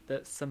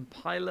that some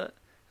pilot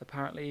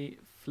apparently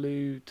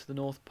flew to the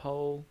North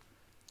Pole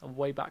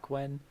way back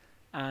when,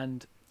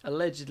 and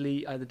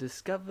allegedly either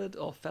discovered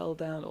or fell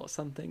down or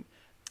something,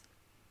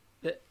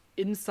 that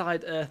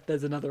inside Earth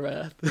there's another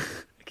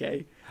Earth.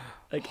 Okay,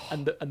 like,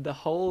 and the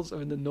holes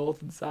are in the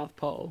North and South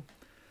Pole,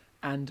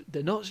 and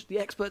the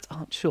experts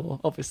aren't sure,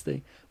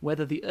 obviously,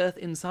 whether the Earth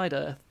inside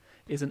Earth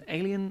is an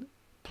alien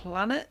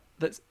planet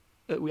that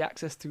we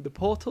access through the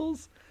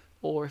portals,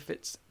 or if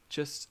it's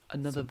just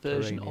another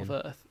version of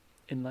Earth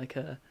in like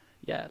a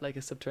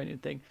subterranean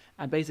thing.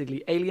 And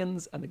basically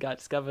aliens, and the guy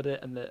discovered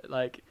it, and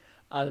like,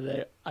 I don't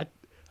know,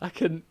 I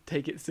couldn't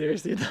take it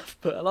seriously enough,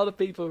 but a lot of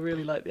people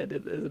really like the idea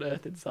that there's an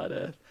Earth inside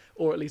Earth,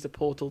 or at least a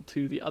portal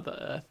to the other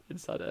Earth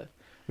inside Earth.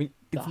 I mean,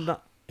 isn't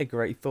that a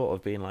great thought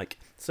of being like,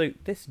 so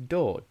this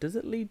door, does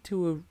it lead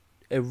to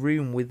a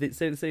room with it?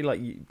 So say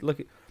like, you look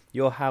at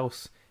your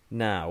house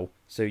now,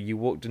 so you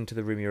walked into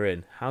the room you're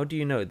in, how do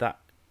you know that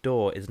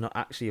door is not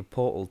actually a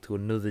portal to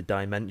another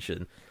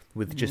dimension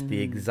with just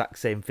the exact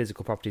same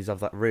physical properties of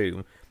that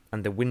room,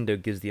 and the window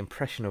gives the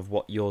impression of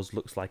what yours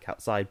looks like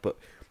outside, but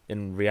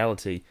in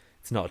reality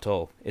it's not at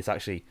all. It's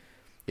actually,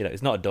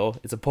 it's not a door,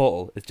 it's a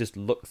portal. It just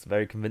looks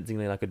very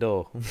convincingly like a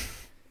door.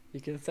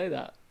 You can say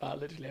that about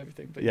literally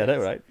everything, but yeah, yes.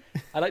 no, right?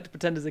 I like to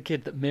pretend as a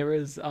kid that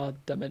mirrors are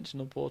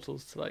dimensional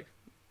portals to like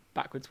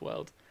backwards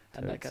world,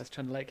 and like I was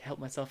trying to like help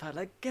myself out,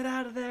 like, get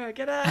out of there,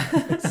 get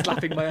out,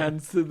 slapping my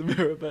hands in the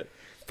mirror. But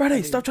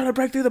Freddy, stop trying to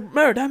break through the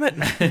mirror, damn it!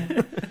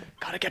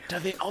 Gotta get to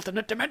the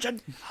alternate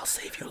dimension. I'll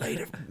save you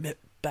later,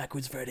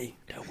 backwards Freddy.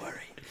 Don't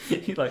worry.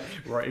 You like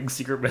writing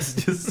secret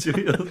messages to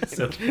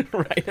yourself.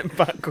 Writing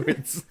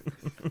backwards.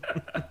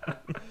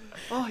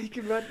 Oh, he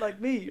can run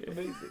like me.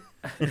 Amazing.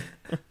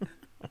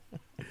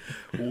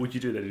 What would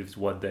you do then if it's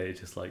one day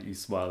just like you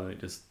smile and it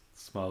just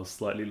smiles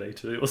slightly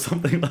later or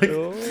something like?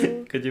 Oh.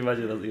 Could you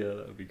imagine that? Yeah,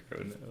 that would be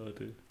great, wouldn't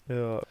it? Oh,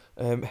 dear.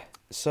 Yeah.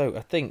 So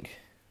I think,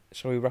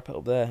 shall we wrap it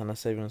up there?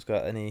 Unless everyone's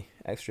got any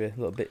extra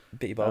little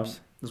bitty bobs.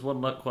 There's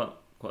one like quite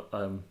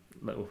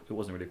it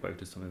wasn't really a quote,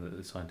 just something that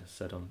the scientist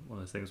said on one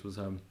of those things, was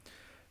a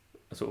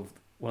sort of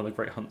one of the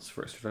great hunts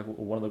for extra life,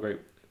 or one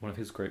of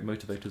his great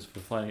motivators for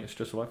finding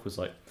extra life was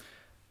like,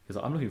 he's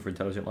like, I'm looking for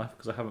intelligent life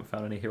because I haven't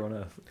found any here on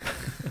Earth.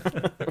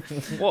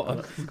 What?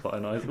 That's quite a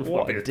nice.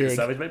 What a dig.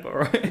 Savage, mate, but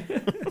alright.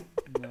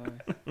 No.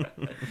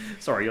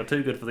 Sorry, you're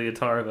too good for the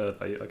entire of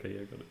Earth. Okay,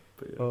 yeah, got it.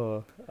 But, yeah.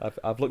 Oh,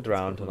 I've looked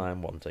around and I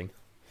am wanting.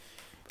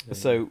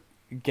 So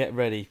get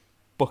ready,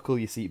 buckle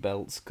your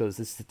seatbelts, because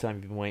this is the time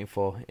you've been waiting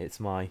for. It's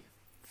my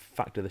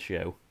fact of the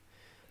show.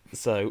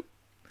 So,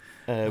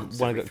 Once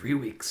when I every got 3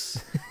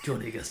 weeks,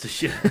 Johnny gets to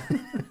share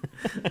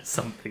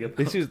something about.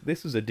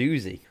 this was a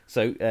doozy.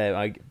 So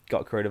I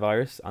got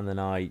coronavirus, and then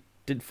I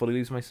didn't fully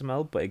lose my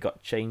smell, but it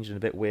got changed and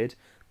a bit weird.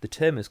 The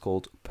term is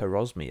called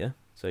parosmia,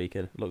 so you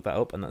can look that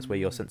up, and that's where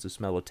your sense of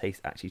smell or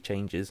taste actually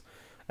changes.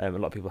 A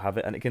lot of people have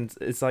it, and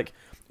it's like,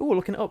 oh,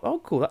 looking it up, oh,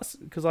 cool, that's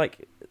because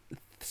like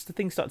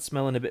things start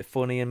smelling a bit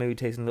funny and maybe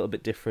tasting a little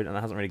bit different, and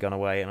it hasn't really gone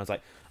away. And I was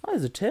like, oh,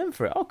 there's a term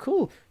for it. Oh,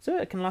 cool. So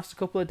it can last a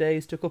couple of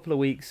days to a couple of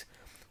weeks,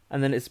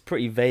 and then it's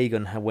pretty vague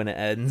on when it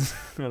ends.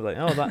 I was like,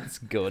 oh, that's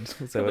good.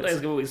 So Couple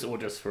days, weeks, or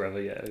just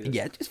forever, yeah.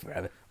 yeah, just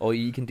forever. Or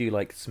you can do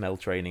like smell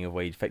training, of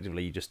where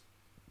effectively you just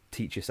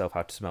teach yourself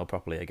how to smell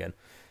properly again.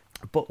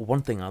 But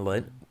one thing I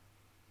learned,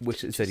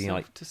 which is, so do you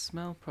like to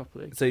smell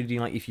properly? So do you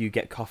like if you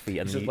get coffee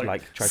and Just you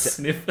like try to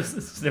sniff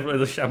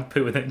the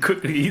shampoo and then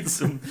quickly eat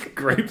some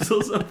grapes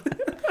or something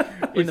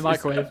In the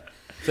microwave.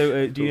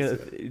 So do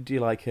you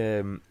like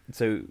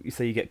so you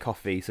say you get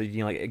coffee, so do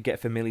you like get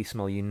familiar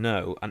smell,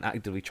 and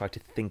actively try to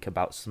think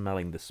about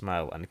smelling the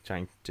smell and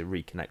trying to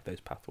reconnect those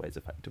pathways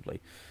effectively.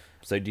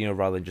 So do you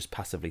rather than just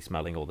passively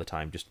smelling all the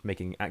time, just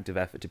making active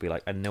effort to be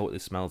like, I know what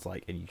this smells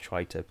like, and you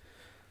try to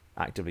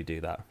actively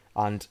do that.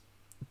 And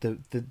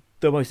the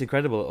most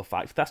incredible little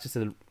fact, that's just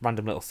a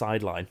random little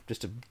sideline,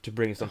 just to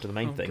bring us onto the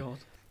main thing, God.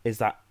 is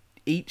that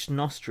each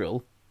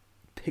nostril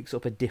picks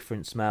up a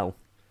different smell.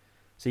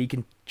 So you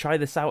can try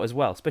this out as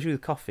well, especially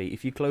with coffee.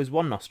 If you close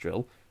one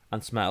nostril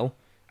and smell,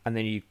 and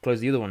then you close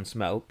the other one and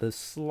smell, they're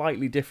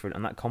slightly different,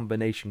 and that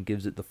combination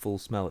gives it the full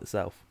smell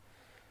itself,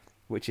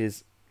 which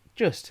is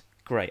just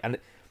great. And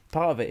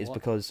part of it is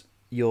because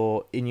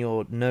in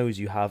your nose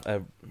you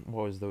have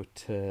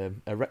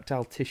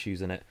erectile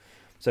tissues in it.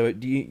 So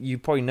you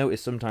probably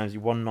notice sometimes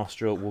one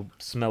nostril will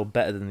smell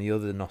better than the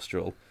other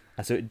nostril,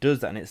 and so it does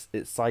that, and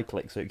it's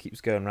cyclic, so it keeps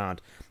going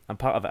around. And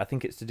part of it, I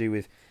think it's to do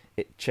with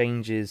it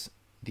changes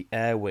the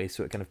airway,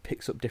 so it kind of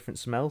picks up different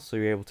smells. So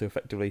you're able to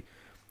effectively,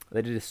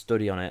 they did a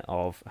study on it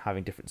of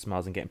having different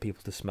smells and getting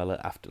people to smell it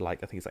after, like,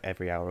 I think it's like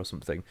every hour or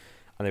something,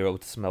 and they were able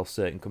to smell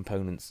certain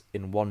components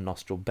in one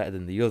nostril better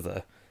than the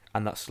other,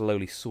 and that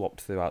slowly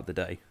swapped throughout the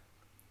day,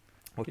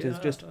 which is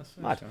just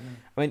mad.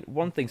 I mean,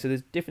 one thing, so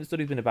there's different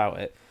studies been about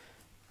it.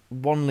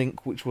 One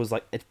link, which was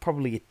like, it's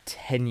probably a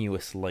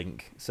tenuous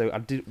link, so I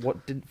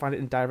didn't find it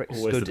in direct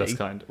always study. The best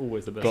kind.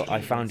 Always the best. But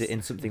I found it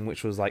in something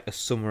which was like a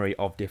summary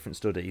of different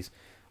studies.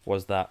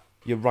 Was that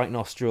your right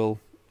nostril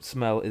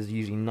smell is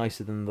usually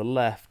nicer than the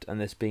left, and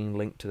this being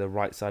linked to the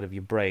right side of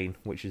your brain,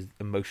 which is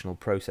emotional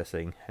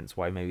processing, hence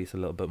why maybe it's a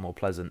little bit more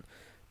pleasant.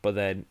 But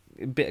then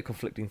a bit of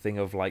conflicting thing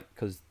of like,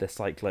 because they're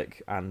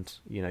cyclic and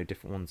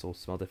different ones all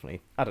smell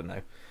differently. I don't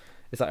know.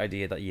 It's that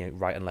idea that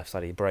right and left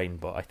side of your brain,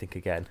 but I think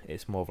again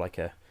it's more of like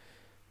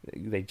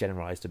they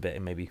generalized a bit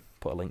and maybe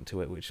put a link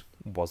to it which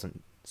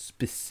wasn't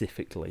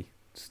specifically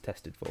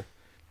tested for.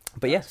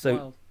 But yeah, so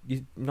wild.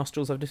 Your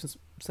nostrils have a different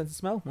sense of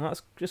smell, and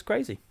that's just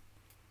crazy.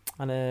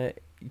 And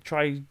you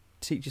try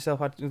teach yourself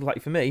how to,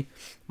 like for me,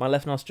 my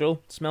left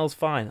nostril smells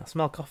fine. I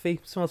smell coffee,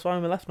 smells fine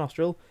with my left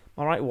nostril.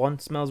 My right one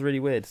smells really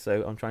weird,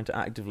 so I'm trying to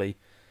actively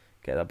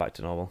get that back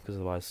to normal, because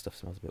otherwise stuff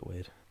smells a bit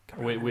weird.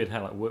 Weird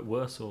how, like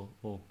worse or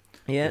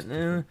yeah.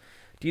 Do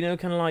you know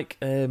kind of like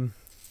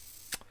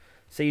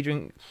say you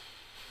drink?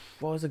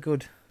 What was a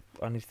good?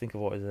 I need to think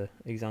of what was the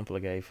example I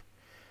gave.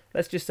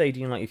 Let's just say,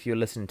 like if you're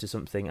listening to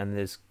something and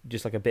there's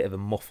just like a bit of a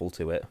muffle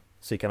to it,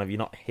 so you're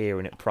not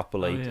hearing it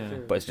properly,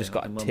 but it's just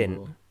got a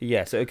tint.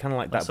 Yeah, so it kind of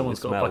like that. Someone's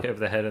got a bucket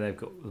over their head and they've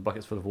got the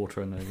buckets full of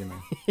water and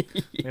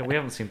they're we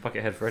haven't seen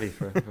Buckethead Freddy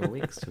for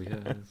weeks. To be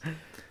honest.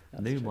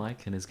 New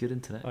mic and his good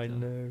internet. I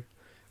know.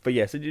 But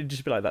yeah, so it'd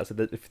just be like that. So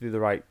that if through the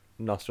right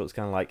nostril, it's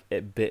kind of like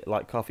a bit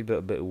like coffee, but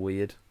a bit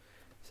weird.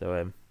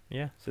 So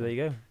yeah. So there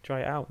you go.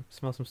 Try it out.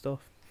 Smell some stuff.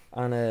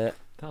 And that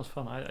was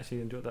fun. I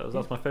actually enjoyed that.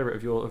 That's my favourite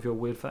of your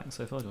weird facts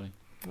so far, Johnny.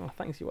 Oh,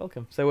 thanks. You're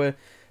welcome. So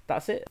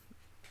that's it.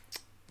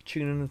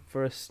 Tune in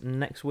for us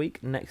next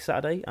week, next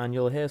Saturday, and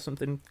you'll hear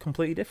something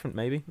completely different.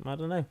 Maybe, I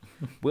don't know.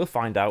 We'll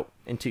find out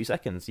in 2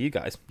 seconds. You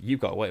guys,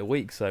 you've got to wait a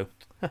week. So,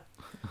 and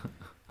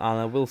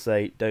I will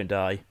say, don't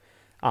die,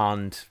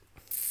 and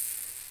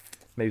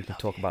maybe we can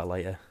talk about it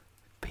later.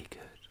 Be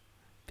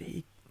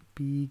good.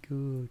 Be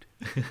good.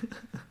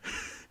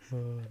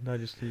 No,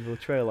 just we'll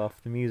trail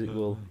off. The music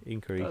will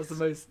increase. That was the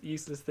most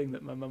useless thing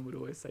that my mum would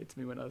always say to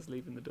me when I was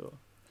leaving the door.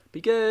 Be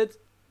good.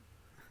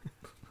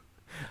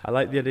 I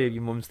like the idea of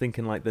your mum's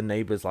thinking like the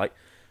neighbours, like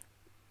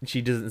she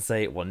doesn't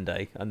say it one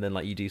day and then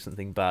like you do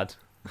something bad.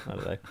 I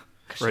don't know.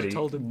 Freddy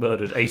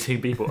murdered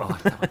 18 people. Oh,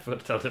 I forgot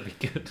to tell them to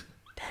be good.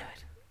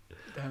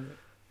 Damn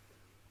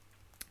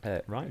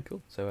it. Right,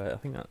 cool. So I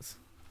think that's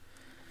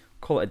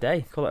call it a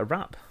day. Call it a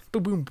wrap.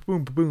 Boom, boom,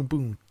 boom, boom,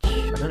 boom.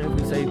 I don't know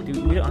if we say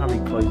we don't have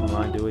any closing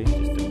line, do we?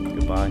 Just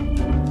goodbye.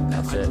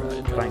 That's it.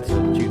 Thanks for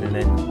tuning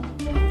in.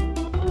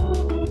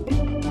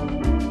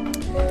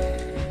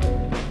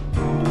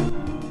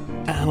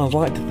 And I'd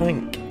like to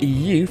thank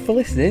you for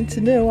listening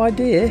to No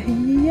Idea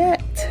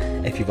Yet.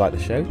 If you've liked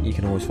the show, you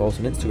can always follow us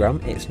on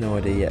Instagram. It's No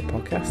Idea Yet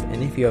Podcast.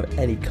 And if you have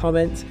any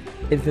comments,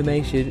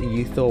 information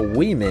you thought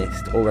we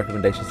missed, or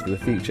recommendations for the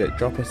future,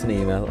 drop us an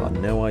email on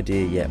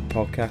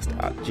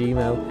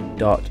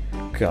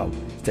noideayetpodcast@gmail.com.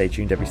 Stay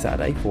tuned every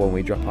Saturday for when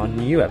we drop our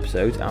new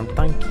episodes, and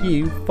thank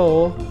you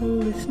for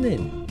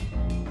listening.